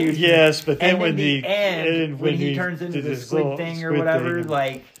the end. execution. Yes, but then And when in the end, and when he turns into did the this squid little thing or squid whatever, thing.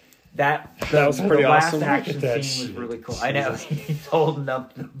 like that was pretty the last awesome. action Look at that scene was shit. really cool. I know he's holding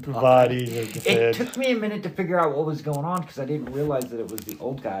up the the body of the It head. took me a minute to figure out what was going on because I didn't realize that it was the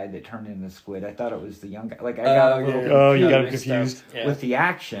old guy that turned into the squid. I thought it was the young guy. Like I got a little Oh, you got him mixed confused. up. Yeah. with the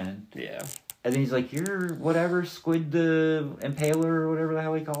action, Yeah. and then he's like, "You're whatever Squid the Impaler or whatever the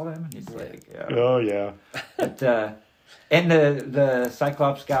hell he called him." And he's like, "Yeah." Oh yeah, But and the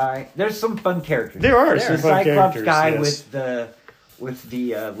Cyclops guy. There's some fun characters. there are The some fun Cyclops characters. guy yes. with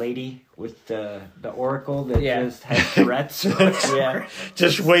the lady with the Oracle that Yeah. just has Tourette's. Yeah.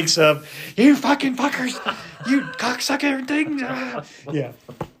 just wakes up. You fucking fuckers! You cocksucker thing! Yeah,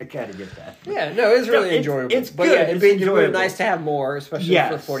 I kind of get that. Yeah, no, it's really it's- enjoyable. it's but good, yeah, it'd it's be really enjoyable. nice to have more, especially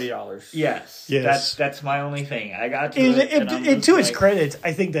Yes. for $40. Yes. Yes. That's my only thing. I got to and, it, and I'm and just to its like- credit,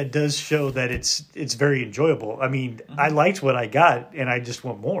 I think that does show that it's very enjoyable. I mean, I liked what I got, and I just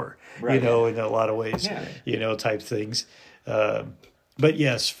want more. Right. In a lot of ways. Yeah. Type things. But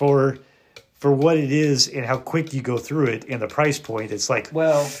yes, for what it is and how quick you go through it and the price point, it's like,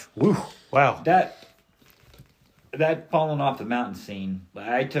 Well, woo, wow. that falling off the mountain scene,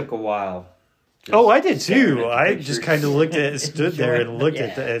 I took a while. just Oh, I did staring too. at the I pictures. just kind of looked at, stood there and looked Yeah.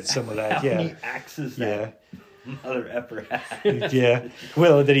 at some of that. How Yeah, many axes yeah. that? Mother effer hat. Yeah.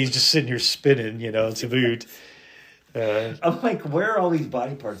 Well, then he's just sitting here spinning, it's a boot. I'm like, where are all these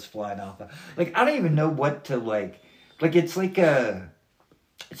body parts flying off of? Like, I don't even know what to like. Like, it's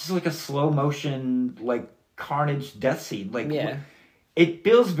just like a slow motion, like, carnage death scene. Like, Yeah. It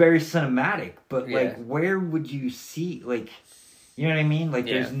feels very cinematic, but Yeah. like, where would you see, like, you know what I mean? Like,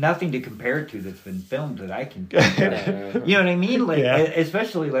 there's nothing to compare it to that's been filmed that I can. You know what I mean? Like,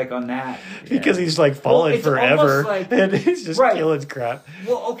 especially like on that. Because he's like falling it's forever, almost like- and he's just killing crap.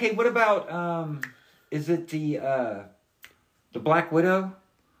 Well, okay. What about is it the Black Widow?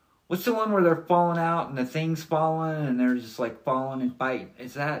 What's the one where they're falling out and the thing's falling and they're just like falling and fighting?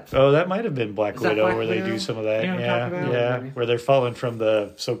 Is that? Oh, that might have been Black Is that Widow Black where they Widow? do some of that. You know what I'm talking Yeah, about? where they're falling from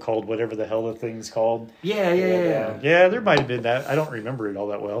the so-called whatever the hell the thing's called. Yeah. Yeah, there might have been that. I don't remember it all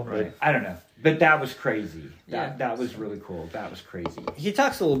that well. Right. I don't know, but that was crazy. Yeah. That was really cool. That was crazy. He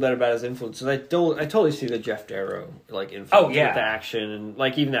talks a little bit about his influences. I totally see the Jeff Darrow like influence Oh, yeah. with the action and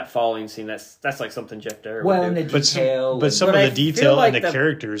like even that falling scene. That's like something Jeff Darrow. Well, would and do. the detail. But some But of I the feel detail like and the the-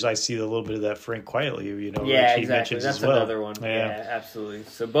 characters, I see a little bit of that Frank Quietly, Yeah, which he exactly. mentions That's as well. another one. Yeah, absolutely.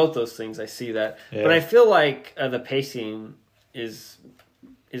 So both those things, I see that. Yeah. But I feel like the pacing is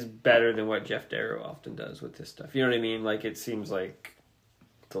better than what Jeff Darrow often does with his stuff. You know what I mean? Like it seems like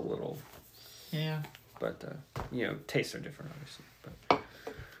it's a little, Yeah. but tastes are different, obviously.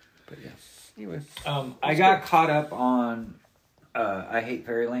 But yeah. Anyway, I got caught up on I Hate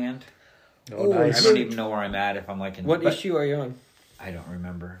Fairyland. Oh, I nice. don't even know where I'm at if I'm like in what but issue are you on? I don't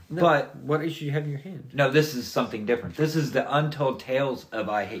remember. No, But what issue do you have in your hand? no, this is something different. This is the Untold Tales of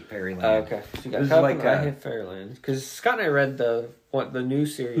I Hate Fairyland. Okay, so you got This is caught up like on I a- Hate Fairyland because Scott and I read the new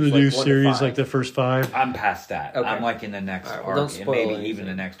series. The like, new 1 to series, 5. like the first 5. I'm past that. Okay. I'm like in the next All right, arc, well, don't and spoil maybe anything. even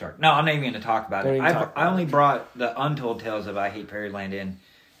the next arc. No, I'm not even going to talk about Don't it. even talk I about only it. brought the Untold Tales of I Hate Fairyland in,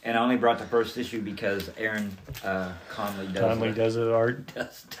 and I only brought the first issue because Aaron Conley does it art.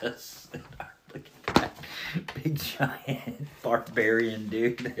 does look at that big giant barbarian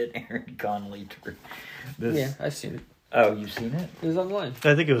dude that Aaron Conley drew. Yeah, I've seen it. Oh, you've seen it? It was online.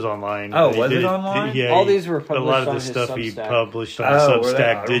 I think it was online. Oh, He was it did online? Yeah, All these were a published lot of on the his stuff he Substack. published on Oh, were they?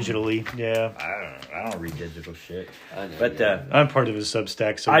 Substack I don't- digitally. Yeah, I don't read digital shit. I know, But yeah. I'm part of his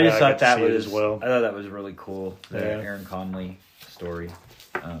Substack, so I yeah, just got thought to that see it was as well. I thought that was really cool. The Yeah. Aaron Conley story.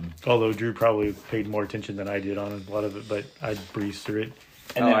 Although Drew probably paid more attention than I did on a lot of it, but I breezed through it.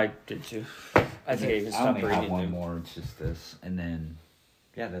 And Oh, then- I did too. I think I even I stopped only have reading one them. more. It's just this, and then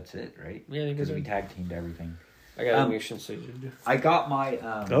yeah, that's it, right? Yeah, I think Because it's we good. tag teamed everything. I got a Um, mission so you do. I got my.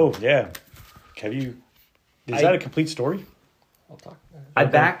 Oh yeah, have you? Is that a complete story? I'll talk about it. I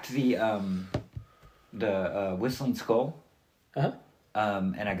backed the Whistling Skull, Uh-huh.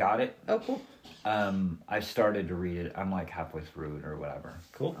 and I got it. Oh, cool. I started to read it. I'm like halfway through it or whatever.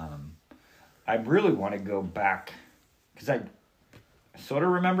 Cool. I really want to go back because I sort of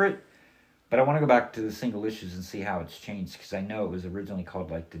remember it, but I want to go back to the single issues and see how it's changed because I know it was originally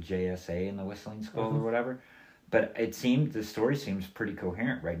called like the JSA and the Whistling Skull or whatever. But the story seems pretty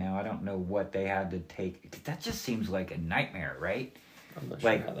coherent right now. I don't know what they had to take. That just seems like a nightmare, right? I'm not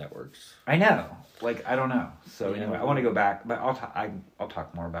like- sure how that works. I know. Like, I don't know. So Yeah. anyway, I want to go back, but I'll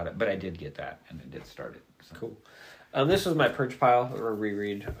talk more about it. But I did get that, and I did start it. So. Cool. This was my purge pile or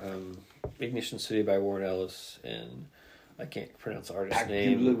reread. Ignition City by Warren Ellis, and I can't pronounce the artist's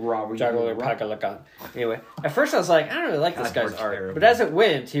name. Jaguar Pagalakan. Anyway, at first I was like, I don't really like this God, guy's Mark's art. terrible. But as it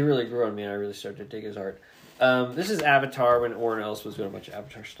went, he really grew on me, and I really started to dig his art. This is Avatar when Warren Ellis was doing a bunch of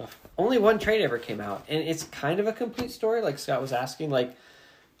Avatar stuff. Only one trade ever came out, and it's kind of a complete story, like Scott was asking.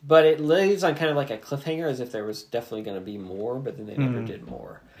 But it leaves on kind of like a cliffhanger, as if there was definitely going to be more, but then they never did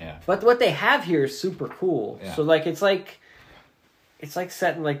more. Yeah. But what they have here is super cool. Yeah. So it's like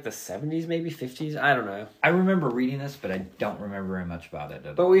set in like the 70s, maybe 50s. I don't know. I remember reading this, but I don't remember very much about it.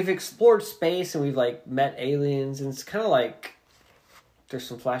 But we've explored space and we've like met aliens, and it's kind of like there's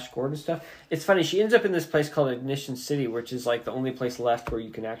some Flash Gordon stuff. It's funny. She ends up in this place called Ignition City, which is like the only place left where you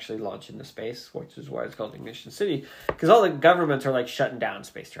can actually launch into space, which is why it's called Ignition City. Because all the governments are like shutting down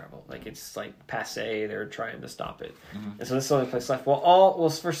space travel. Like it's like passe. They're trying to stop it, and so this is the only place left. Well,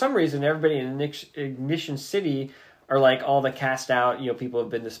 for some reason, everybody in Ignition City are like all the cast out. People have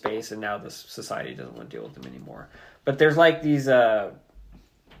been to space, and now this society doesn't want to deal with them anymore. But there's like these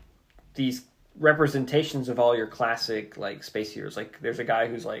representations of all your classic like space heroes. Like there's a guy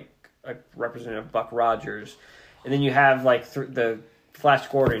who's like a representative of Buck Rogers, and then you have like the Flash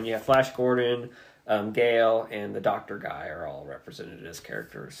Gordon. You have Flash Gordon, Gale, and the Doctor guy are all represented as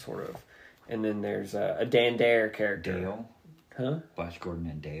characters, sort of. And then there's a Dan Dare character. Dale? Huh? Flash Gordon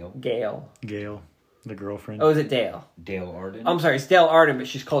and Dale? Gale. Gale. The girlfriend. Oh, is it Dale? Dale Arden. I'm sorry, it's Dale Arden, but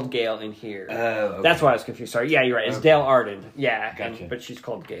she's called Gale in here. Oh, okay. That's why I was confused. Sorry. Yeah, you're right. It's Dale Arden. Yeah, Gotcha. but she's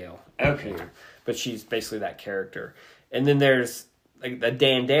called Gale. Okay. Here. But she's basically that character. And then there's like the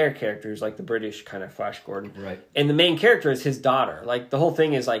Dan Dare character, who's like the British kind of Flash Gordon. Right. And the main character is his daughter. Like the whole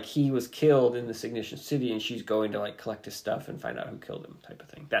thing is like he was killed in this Ignition City, and she's going to like collect his stuff and find out who killed him, type of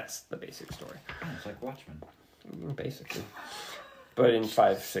thing. That's the basic story. Oh, it's like Watchmen. Basically. But in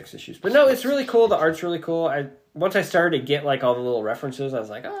 5-6 issues. But no, it's really cool. The art's really cool. Once I started to get like all the little references, I was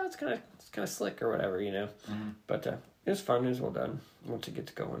like, oh, it's kind of slick or whatever, you know. Mm-hmm. But it was fun. It was well done once it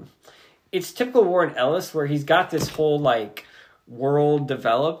gets going. It's typical Warren Ellis where he's got this whole like world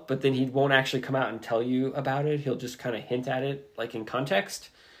developed, but then he won't actually come out and tell you about it. He'll just kind of hint at it like in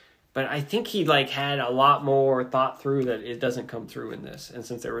context. But I think he like had a lot more thought through that it doesn't come through in this. And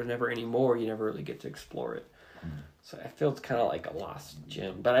since there was never any more, you never really get to explore it. So I feel it's kind of like a lost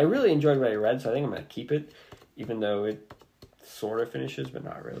gem. But I really enjoyed what I read, so I think I'm going to keep it, even though it sort of finishes, but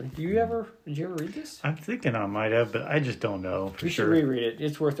not really. Did you ever read this? I'm thinking I might have, but I just don't know for you sure. should reread it.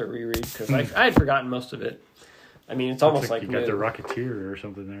 It's worth a reread, because I had forgotten most of it. I mean, it's almost like you got the Rocketeer or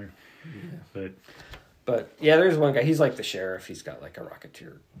something there. Yeah. But yeah, there's one guy. He's like the sheriff. He's got like a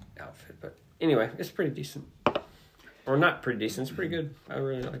Rocketeer outfit. But anyway, it's pretty decent. Or not pretty decent. It's pretty good. I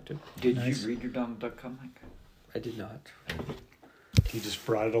really liked it. Did you read your Donald Duck comic? I did not. He just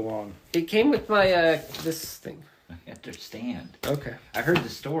brought it along. It came with my this thing. I understand. Okay. I heard the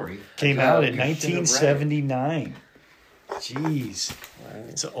story. Came out in 1979. Jeez. Right.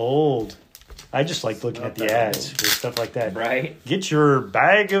 It's old. I just like looking at the ads for stuff like that. Right. Get your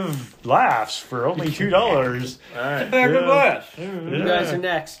bag of laughs for only $2. All right. Bag of laughs. You guys are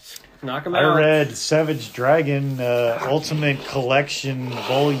next. Knock them out. I read Savage Dragon Ultimate Collection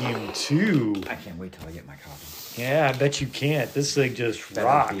Volume 2. I can't wait till I get my copy. Yeah, I bet you can't. This thing just That'll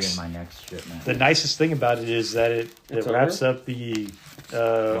rocks. be in my next shipment. The nicest thing about it is that it wraps up the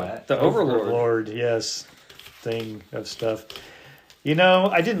Overlord. Yes, thing of stuff. You know,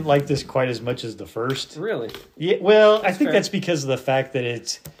 I didn't like this quite as much as the first. Really? Yeah. Well, I think fair. that's because of the fact that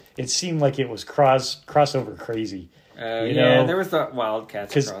it seemed like it was crossover crazy. Yeah, know? there was the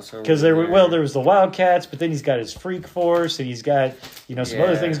Wildcats crossover. Because there was the Wildcats, but then he's got his Freak Force, and he's got some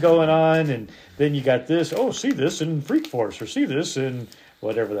other things going on, and then you got this. Oh, see this in Freak Force, or see this in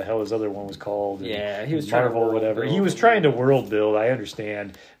whatever the hell his other one was called. Yeah, he was Marvel, trying to whatever. build. He was trying to world build. I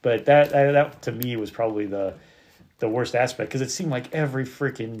understand, but that to me was probably the worst aspect, because it seemed like every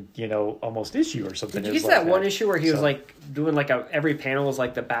freaking almost issue or something. Did you get that one issue where he was like doing like every panel was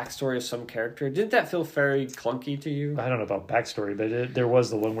like the backstory of some character? Didn't that feel very clunky to you? I don't know about backstory, but there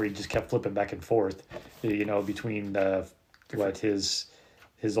was the one where he just kept flipping back and forth, between his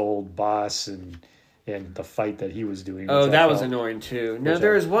old boss and the fight that he was doing. Oh, that was annoying too. No,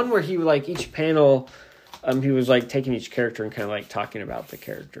 there was one where he like each panel. He was like taking each character and kind of like talking about the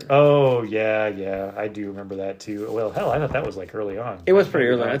character. Oh yeah, I do remember that too. Well, hell, I thought that was like early on. It was pretty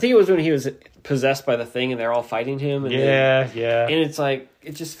early on. I think it was when he was possessed by the thing and they're all fighting him. And yeah. And it's like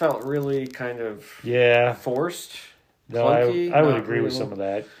it just felt really kind of forced. No, clunky, I would agree with some of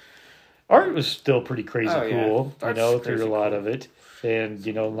that. Art was still pretty crazy cool, through a lot of it, and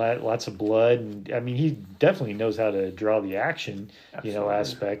lots of blood, and I mean he definitely knows how to draw the action,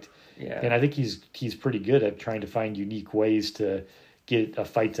 aspect. Yeah. And I think he's pretty good at trying to find unique ways to get a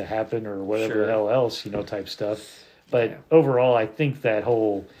fight to happen or whatever the hell else, type stuff. But overall, I think that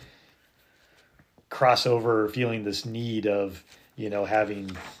whole crossover, feeling this need of,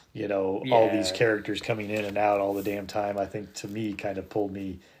 having, all these characters coming in and out all the damn time, I think to me kind of pulled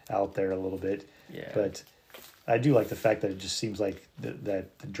me out there a little bit. Yeah. But I do like the fact that it just seems like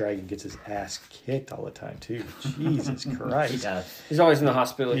that the dragon gets his ass kicked all the time too. Jesus Christ! He's always in the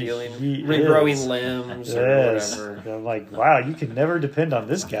hospital healing, regrowing limbs or whatever. I'm like, wow, you can never depend on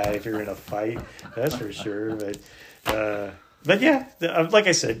this guy if you're in a fight. That's for sure. But yeah, like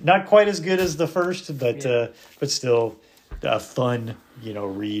I said, not quite as good as the first, but still a fun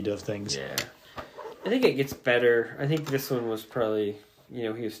read of things. Yeah, I think it gets better. I think this one was probably he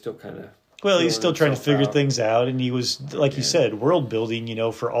was still kind of. Well, he's still trying to figure things out, and he was, like you said, world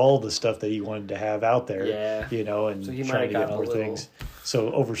building, for all the stuff that he wanted to have out there, and so he trying to get more things.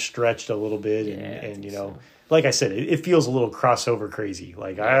 So overstretched a little bit, and like I said, it feels a little crossover crazy.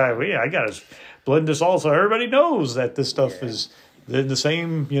 Like, I got to blend this all so everybody knows that this stuff is in the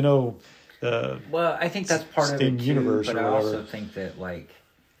same, well, I think that's part of it too, universe, but I also think that, like,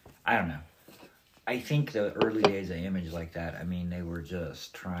 I don't know. I think the early days of Image like that, I mean, they were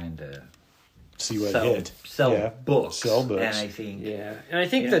just trying to see what hit. Sell books. Sell books. And I think... Yeah. And I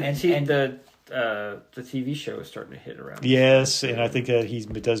think the the TV show is starting to hit around. Yes, and I think that he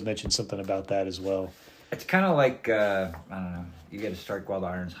does mention something about that as well. It's kind of like I don't know. You got to strike while the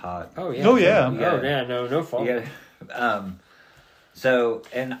iron's hot. Oh yeah. Oh, yeah. Oh yeah. No fault. You gotta, so,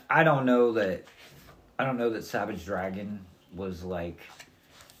 and I don't know that Savage Dragon was like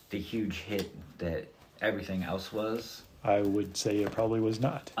the huge hit that everything else was. I would say it probably was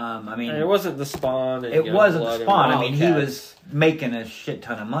not. I mean, And it wasn't the Spawn. And, it wasn't Blood the and Spawn. I mean, he Wildcats. was making a shit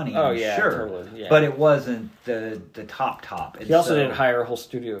ton of money. Oh yeah, sure, totally. Yeah. but it wasn't the top. And he also so- didn't hire a whole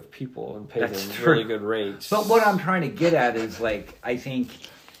studio of people and pay That's them true. really good rates. But what I'm trying to get at is like I think,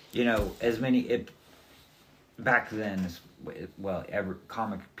 as many back then, well, every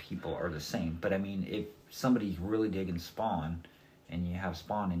comic people are the same. But I mean, if somebody's really digging Spawn, and you have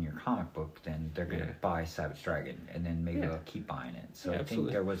Spawn in your comic book, then they're gonna buy Savage Dragon, and then maybe they'll keep buying it. So I think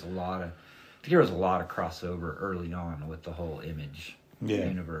absolutely. there was a lot of crossover early on with the whole Image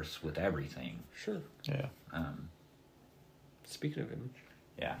universe with everything. Sure. Yeah. Speaking of Image.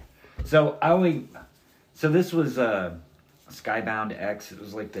 Yeah. So this was Skybound X. It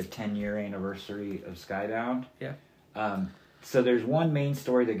was like the 10-year anniversary of Skybound. Yeah. So there's one main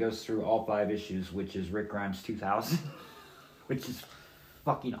story that goes through all 5 issues, which is Rick Grimes 2000, which is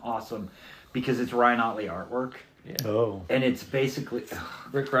fucking awesome because it's Ryan Otley artwork. Yeah. Oh. And it's basically...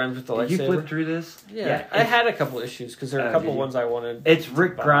 Rick Grimes with the Did you lightsaber. flip through this? Yeah, I had a couple issues because there are a couple did you? ones I wanted. It's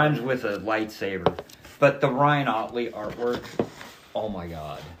Rick buy. Grimes with a lightsaber. But the Ryan Otley artwork, oh my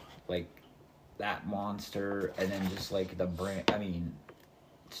god. Like, that monster, and then just like the brand, I mean,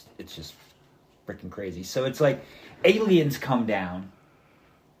 it's just freaking crazy. So it's like aliens come down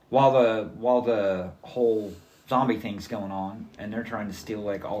while the whole zombie thing's going on, and they're trying to steal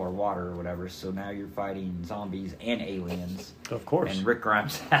like all our water or whatever. So now you're fighting zombies and aliens. Of course. And Rick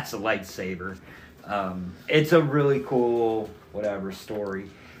Grimes has a lightsaber. It's a really cool whatever story.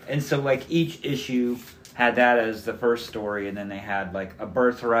 And so like each issue had that as the first story, and then they had like a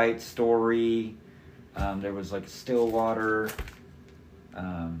Birthright story. There was like Stillwater.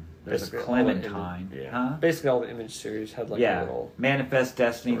 There's Basically a all the Clementine. Image- yeah. Huh? Basically, all the Image series had like a Yeah. little. Manifest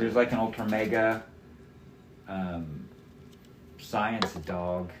Destiny. story. There's like an Ultra Mega. Science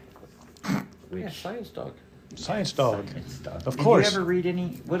Dog. Which, Yeah, Science Dog. Science Dog. Science Dog. Of Did course. you ever read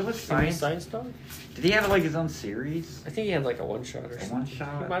any? What was Science? Science Dog? Did he have like his own series? I think he had like a one shot or A something.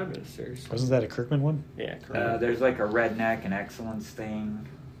 one-shot? It might have been a series. Wasn't that a Kirkman one? Yeah, correct. There's like a Redneck and Excellence thing.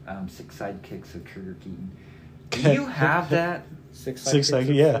 6 Sidekicks of Trigger Keaton. Do you have that? Six Six Sidekicks Sidekicks,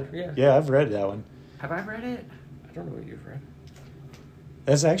 of- yeah. yeah. Yeah, I've read that one. Have I read it? I don't know what you've read.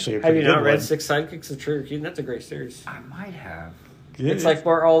 That's actually a Have pretty you good not read one. Six Sidekicks of Trigger Keaton? That's a great series. I might have. Yeah. It's like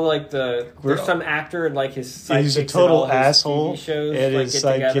where all like We're- there's some actor and like his sidekicks He's a in total all his asshole, TV shows and like his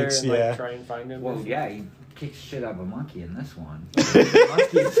get together sidekicks, and yeah. like try and find him. Well, yeah, he kicks shit out of a monkey in this one. The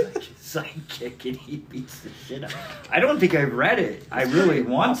monkey's like his sidekick and he beats the shit out. I don't think I've read it. I really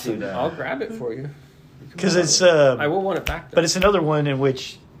want to, though. I'll grab it for you. Because it's I will want it back though. but it's another one in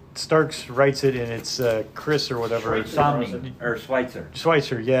which Starks writes it, and it's Chris or whatever. Somni, or Schweitzer.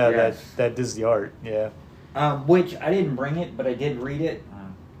 Schweitzer, yeah, Yes. that does the art, yeah. Which I didn't bring it, but I did read it.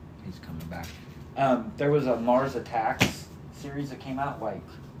 He's coming back. There was a Mars Attacks series that came out like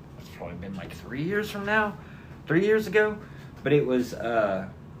it's probably been like 3 years ago. But it was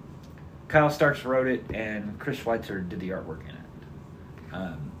Kyle Starks wrote it and Chris Schweitzer did the artwork in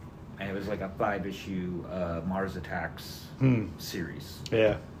it. And it was like a 5-issue Mars Attacks series.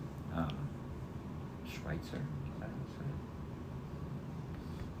 Yeah. Schweitzer.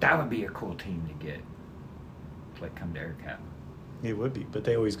 That would be a cool team to get. Like come to AirCap. It would be, but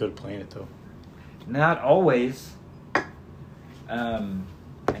they always go to Planet, though. Not always. I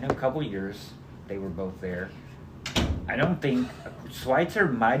know a couple years they were both there. I don't think Schweitzer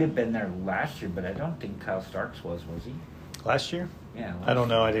might have been there last year, but I don't think Kyle Starks was he? Last year? Yeah. I don't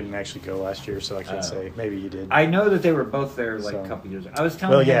know. I didn't actually go last year, so I can't Oh. say. Maybe you did. I know that they were both there like So- a couple years ago. I was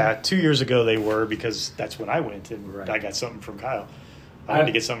telling Well, him, yeah, 2 years ago they were, because that's when I went, and Right. I got something from Kyle. I wanted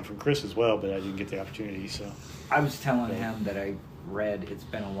to get something from Chris as well, but I didn't get the opportunity, so. I was telling him that I read, it's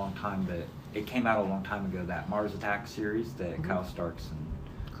been a long time, but it came out a long time ago, that Mars Attack series that Kyle Starks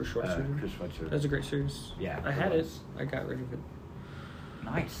and Chris Schweitzer. Chris Schweitzer. That's a great series. Yeah, I it had it. was. I got rid of it.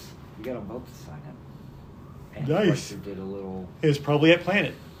 Nice. You got them both to sign it. And Nice. Schweitzer did a little... It was probably at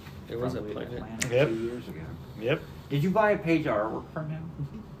Planet. It was a probably Planet. Yep. 2 years ago. Yep. Did you buy a page of artwork from him?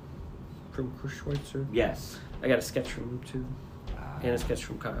 From Chris Schweitzer. Yes. I got a sketch from him too, and a sketch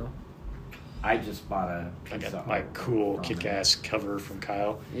from Kyle. I just bought a I piece got of my artwork cool from kick-ass cover from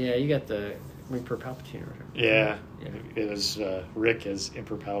Kyle. Yeah, you got the Emperor Palpatine or whatever. Yeah. Yeah. It was Rick as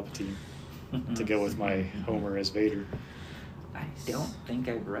Emperor Palpatine to go with my Homer as Vader. I don't think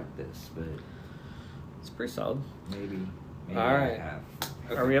I've read this, but It's pretty solid. Maybe All I right. have.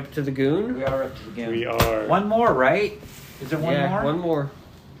 Are we up to the goon? We are up to the game. We are. One more, right? Is there one more? One more.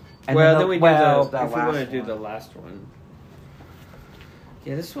 And Then we do that if we want to last do one. the last one.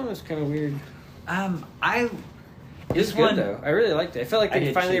 Yeah, this one was kind of weird. This It's good one, though. I really liked it. I felt like I they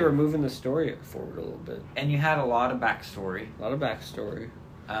did finally too. were moving the story forward a little bit. and you had a lot of backstory. A lot of backstory.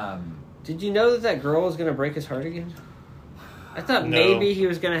 Um, Did you know that girl was going to break his heart again? I thought No. maybe he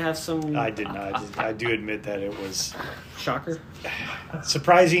was going to have some I did not. I do admit that it was shocker.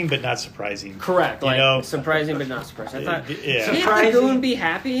 surprising, but not surprising. Correct. You Like, know- surprising but not surprising. I thought, Yeah. can't the Surprising. goon be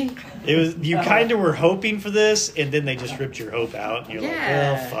happy? It was. You kind of were hoping for this, and then they just ripped your hope out. And you're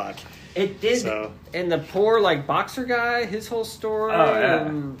Yeah. like, well, fuck. it did. So And the poor, like, boxer guy, his whole story, Oh, yeah.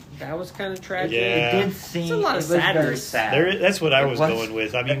 and that was kind of tragic. Yeah. It did seem. It's a lot of it was very sadness. sad. that's what I It was was- going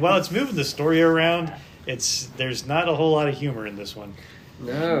with. I mean, while it's moving the story around, there's not a whole lot of humor in this one.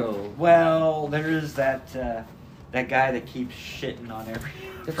 No. Well, there is that guy that keeps shitting on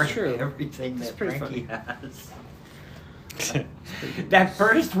That's true. everything It's that pretty Frankie has. That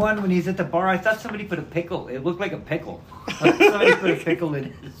first one when he's at the bar, I thought somebody put a pickle. It looked like a pickle. Like somebody put a pickle in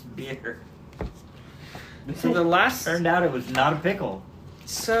his beer. So the last... Turned out it was not a pickle.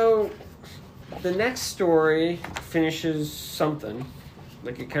 So, the next story finishes something.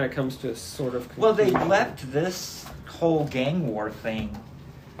 Like, it kind of comes to a sort of Well, they conclusion. left this whole gang war thing.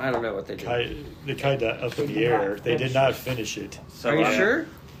 I don't know what they did. They kind of up in the air. They did not finish it. So, Are you sure?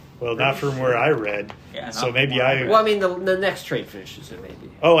 Well, not from where I read. Yeah, So not maybe from where I. Well, I mean, the next trade finishes it,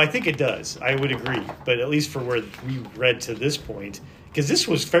 maybe. Oh, I think it does. I would agree. But at least for where we read to this point, because this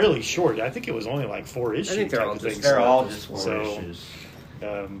was fairly short. I think it was only like 4 issues. I think they're type all of just- thing. They're So, all just war so, issues.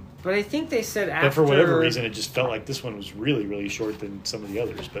 But I think they said after... but for whatever reason, it just felt like this one was really, really short than some of the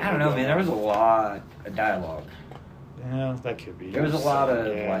others. But I don't know, man. There was a lot of dialogue. Yeah, that could be. There was a lot of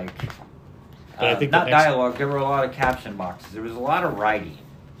Yeah. like, But I think not the next- dialogue. There were a lot of caption boxes. There was a lot of writing.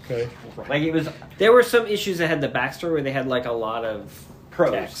 Okay. Like it was There were some issues that had the backstory where they had, like, a lot of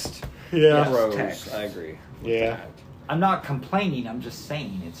prose. text. Yeah. Prose, text. I agree. with Yeah. that. I'm not complaining. I'm just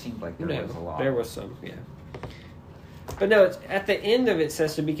saying it seemed like there No, was a lot. there was some, yeah. But no, it's, at the end of it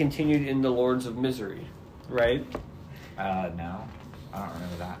says to be continued in the Lords of Misery, right? No, I don't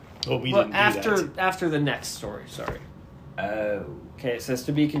remember that. Well, we Well, didn't do after that. after the next story, sorry. Oh, Okay, it says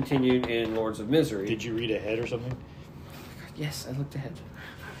to be continued in Lords of Misery. Did you read ahead or something? Yes, I looked ahead.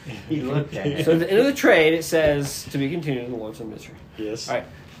 he looked at it. So at the end of the trade, it says to be continued in the Lords of Misery. Yes. All right.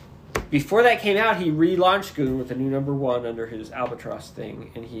 Before that came out, he relaunched Goon with a new #1 under his Albatross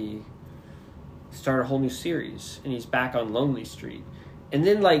thing, and he started a whole new series, and he's back on Lonely Street. And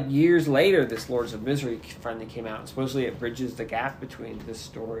then, like, years later, this Lords of Misery finally came out, and supposedly it bridges the gap between this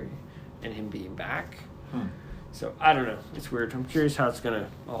story and him being back. So, I don't know. It's weird. I'm curious how it's going to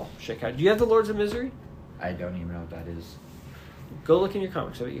all shake out. Do you have the Lords of Misery? I don't even know what that is. Go look in your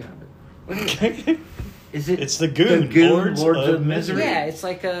comics. I bet you have it. Is it? It's the Goon, Lords of Misery. Yeah, it's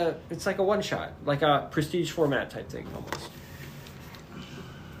like a one-shot. Like a prestige format type thing, almost.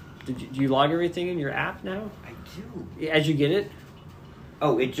 Do you log everything in your app now? I do. As you get it?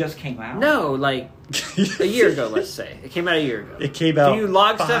 Oh, it just came out. No, like a year ago, let's say. It came out a year ago. It came out. Do you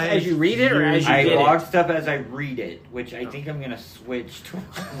log stuff as you read it or as you I get log it? stuff as I read it, which I think I'm gonna switch to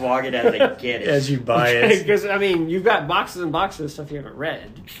log it as I get it. as you buy it. Because, I mean, you've got boxes and boxes of stuff you haven't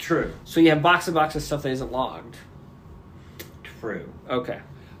read. It's true. So you have boxes and boxes of stuff that isn't logged. True. Okay.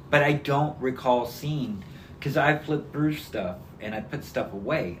 But I don't recall seeing, because I flipped through stuff and I put stuff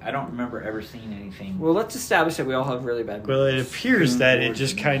away. I don't remember ever seeing anything. Well, let's establish that we all have really bad Well, it memories. appears that it Lords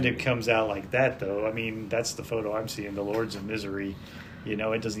just of kind of Misery. comes out like that, though. I mean, that's the photo I'm seeing, the Lords of Misery. You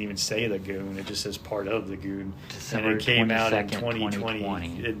know, it doesn't even say the Goon; it just says part of the Goon. December and it came out in 22nd,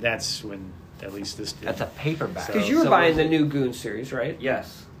 2020. And that's when at least this did. That's a paperback. Because So- you were buying was the it- new Goon series, right?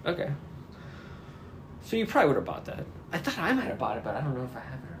 Yes. Okay. So you probably would have bought that. I thought I might have bought it, but I don't know if I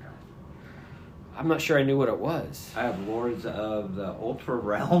have it or not. I'm not sure I knew what it was. I have Lords of the Ultra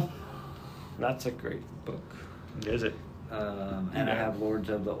Realm, That's a great book. Is it? and I have Lords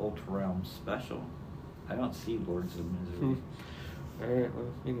of the Ultra Realm Special. I don't see Lords of Misery. All right. Well,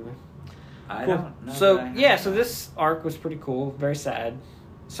 anyway. I Cool. don't know. So that I have yeah, so that. this arc was pretty cool. Very sad.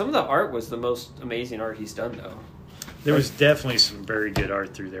 Some of the art was the most amazing art he's done, though. There was definitely some very good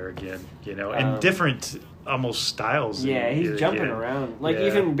art through there again, you know, and different almost styles. Yeah, he's jumping yeah. around. Like Yeah.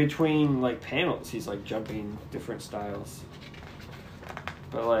 even between like panels, he's like jumping different styles.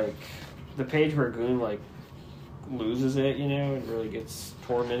 But like the page where Goon like loses it, you know, and really gets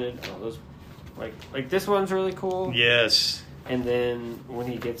tormented. Oh, those like this one's really cool. Yes. And then when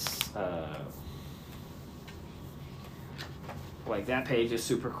he gets like that page is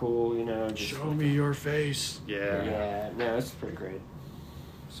super cool. You know, just, Show me your face. Yeah. Yeah, no, it's pretty great.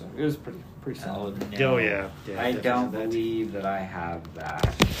 So it was pretty solid. Oh yeah. I don't definitely. believe that I have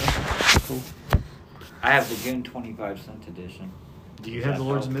that. Cool. I have the June 25-cent edition. Do you have the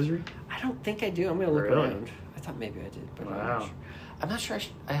Lords of Misery? I don't think I do. I'm gonna look Really? around. I thought maybe I did, but Wow. I'm not sure.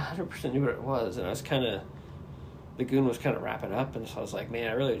 I 100% knew what it was, and I was kind of. The Goon was kind of wrapping up, and so I was like, man,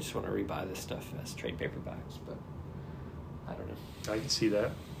 I really just want to rebuy this stuff as trade paperbacks, but I don't know. I can see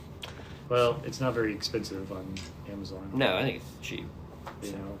that. Well, it's not very expensive on Amazon. No, I think it's cheap.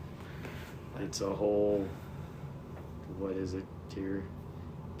 You know, it's a whole. What is it here?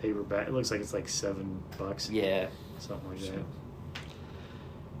 Paperback. It looks like it's like $7. Yeah. Something like So. that.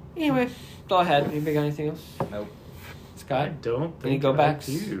 Anyway, that's all I had. Anybody got anything else? Nope. Scott? I don't Any think go-backs?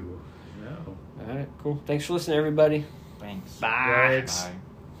 I do. No. All right, cool. Thanks for listening, everybody. Thanks. Bye. Thanks. Bye.